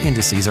 All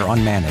indices are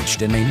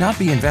unmanaged and may not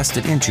be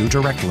invested into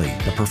directly.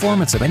 The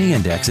performance of any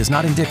index is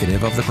not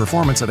indicative of the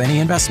performance of any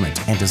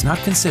investment and does not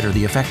consider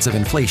the effects of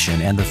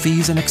inflation and the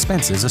fees and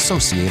expenses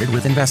associated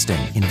with investing.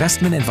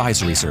 Investment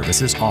advisory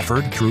services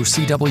offered through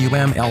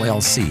CWM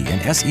LLC,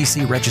 an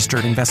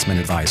SEC-registered investment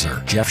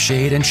advisor. Jeff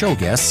Shade and show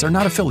guests are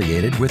not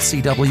affiliated with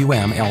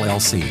CWM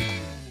LLC.